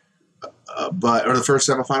semifinal, or the first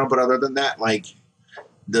semifinal. But other than that, like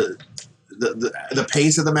the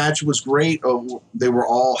pace of the match was great. They were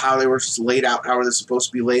all how they were laid out, how they're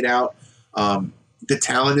supposed to be laid out. The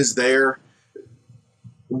talent is there.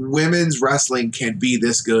 Women's wrestling can be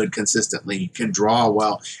this good consistently, can draw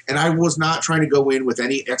well. And I was not trying to go in with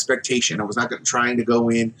any expectation. I was not trying to go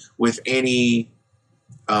in with anything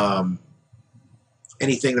that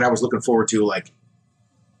I was looking forward to, like,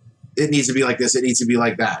 it needs to be like this, it needs to be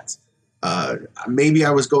like that. Maybe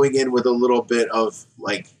I was going in with a little bit of,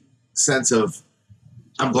 like, sense of,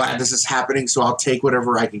 I'm glad this is happening, so I'll take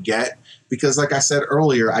whatever I can get. Because, like I said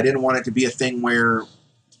earlier, I didn't want it to be a thing where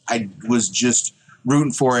I was just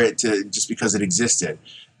rooting for it just because it existed.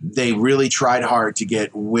 They really tried hard to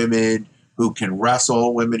get women who can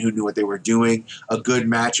wrestle, women who knew what they were doing, a good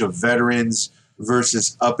match of veterans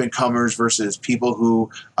versus up-and-comers versus people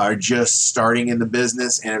who are just starting in the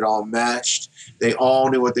business, and it all matched. They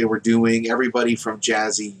all knew what they were doing. Everybody from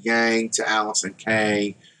Jazzy Yang to Allison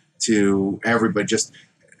Kay to everybody,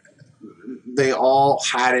 they all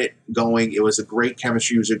had it going. It was a great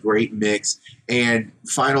chemistry. It was a great mix. And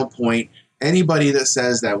final point, anybody that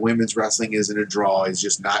says that women's wrestling isn't a draw is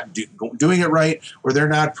just not doing it right, or they're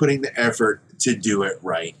not putting the effort to do it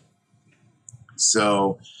right.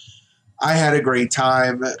 So I had a great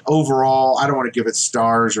time. Overall, I don't want to give it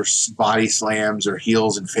stars or body slams or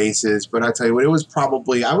heels and faces, but I tell you what, it was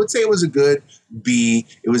probably, I would say it was a good B.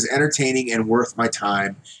 It was entertaining and worth my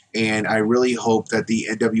time. And I really hope that the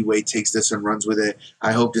NWA takes this and runs with it.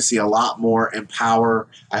 I hope to see a lot more Empower.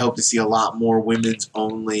 I hope to see a lot more women's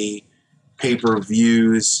only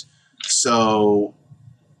pay-per-views so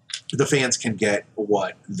the fans can get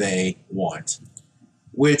what they want.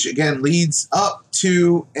 Which, again, leads up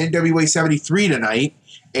to NWA 73 tonight.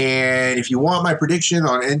 And if you want my prediction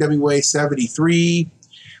on NWA 73,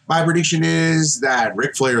 my prediction is that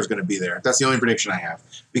Ric Flair is going to be there. That's the only prediction I have.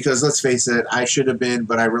 Because, let's face it, I should have been,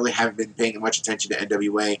 but I really haven't been paying much attention to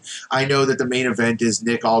NWA. I know that the main event is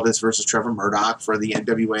Nick Aldis versus Trevor Murdoch for the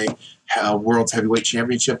NWA World's Heavyweight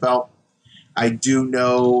Championship belt. I do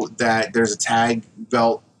know that there's a tag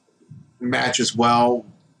belt match as well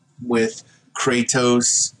with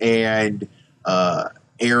Kratos and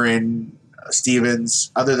Aaron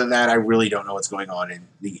Stevens. Other than that, I really don't know what's going on in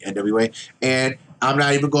the NWA, and I'm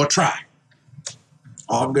not even going to try.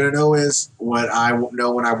 All I'm going to know is what I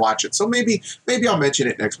know when I watch it. So maybe I'll mention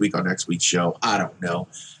it next week on next week's show. I don't know.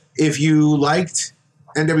 If you liked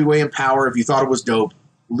NWA Empower, if you thought it was dope,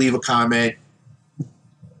 leave a comment.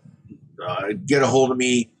 Get a hold of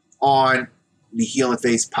me on the Heel and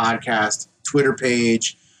Face podcast Twitter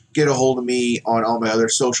page. Get a hold of me on all my other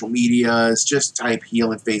social medias. Just type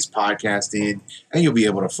Heel and Face podcast in, and you'll be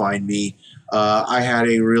able to find me. I had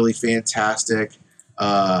a really fantastic,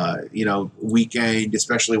 weekend,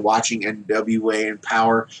 especially watching NWA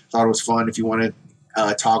Empower. Thought it was fun. If you want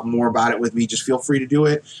to talk more about it with me, just feel free to do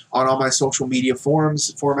it on all my social media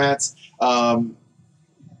formats.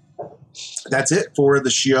 That's it for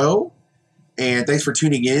the show. And thanks for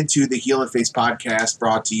tuning in to the Heel and Face podcast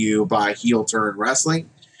brought to you by Heel Turn Wrestling.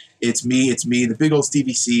 It's me, the big old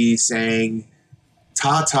Stevie C, saying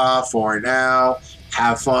ta-ta for now.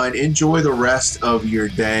 Have fun. Enjoy the rest of your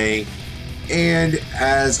day. And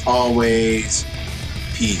as always,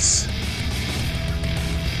 peace.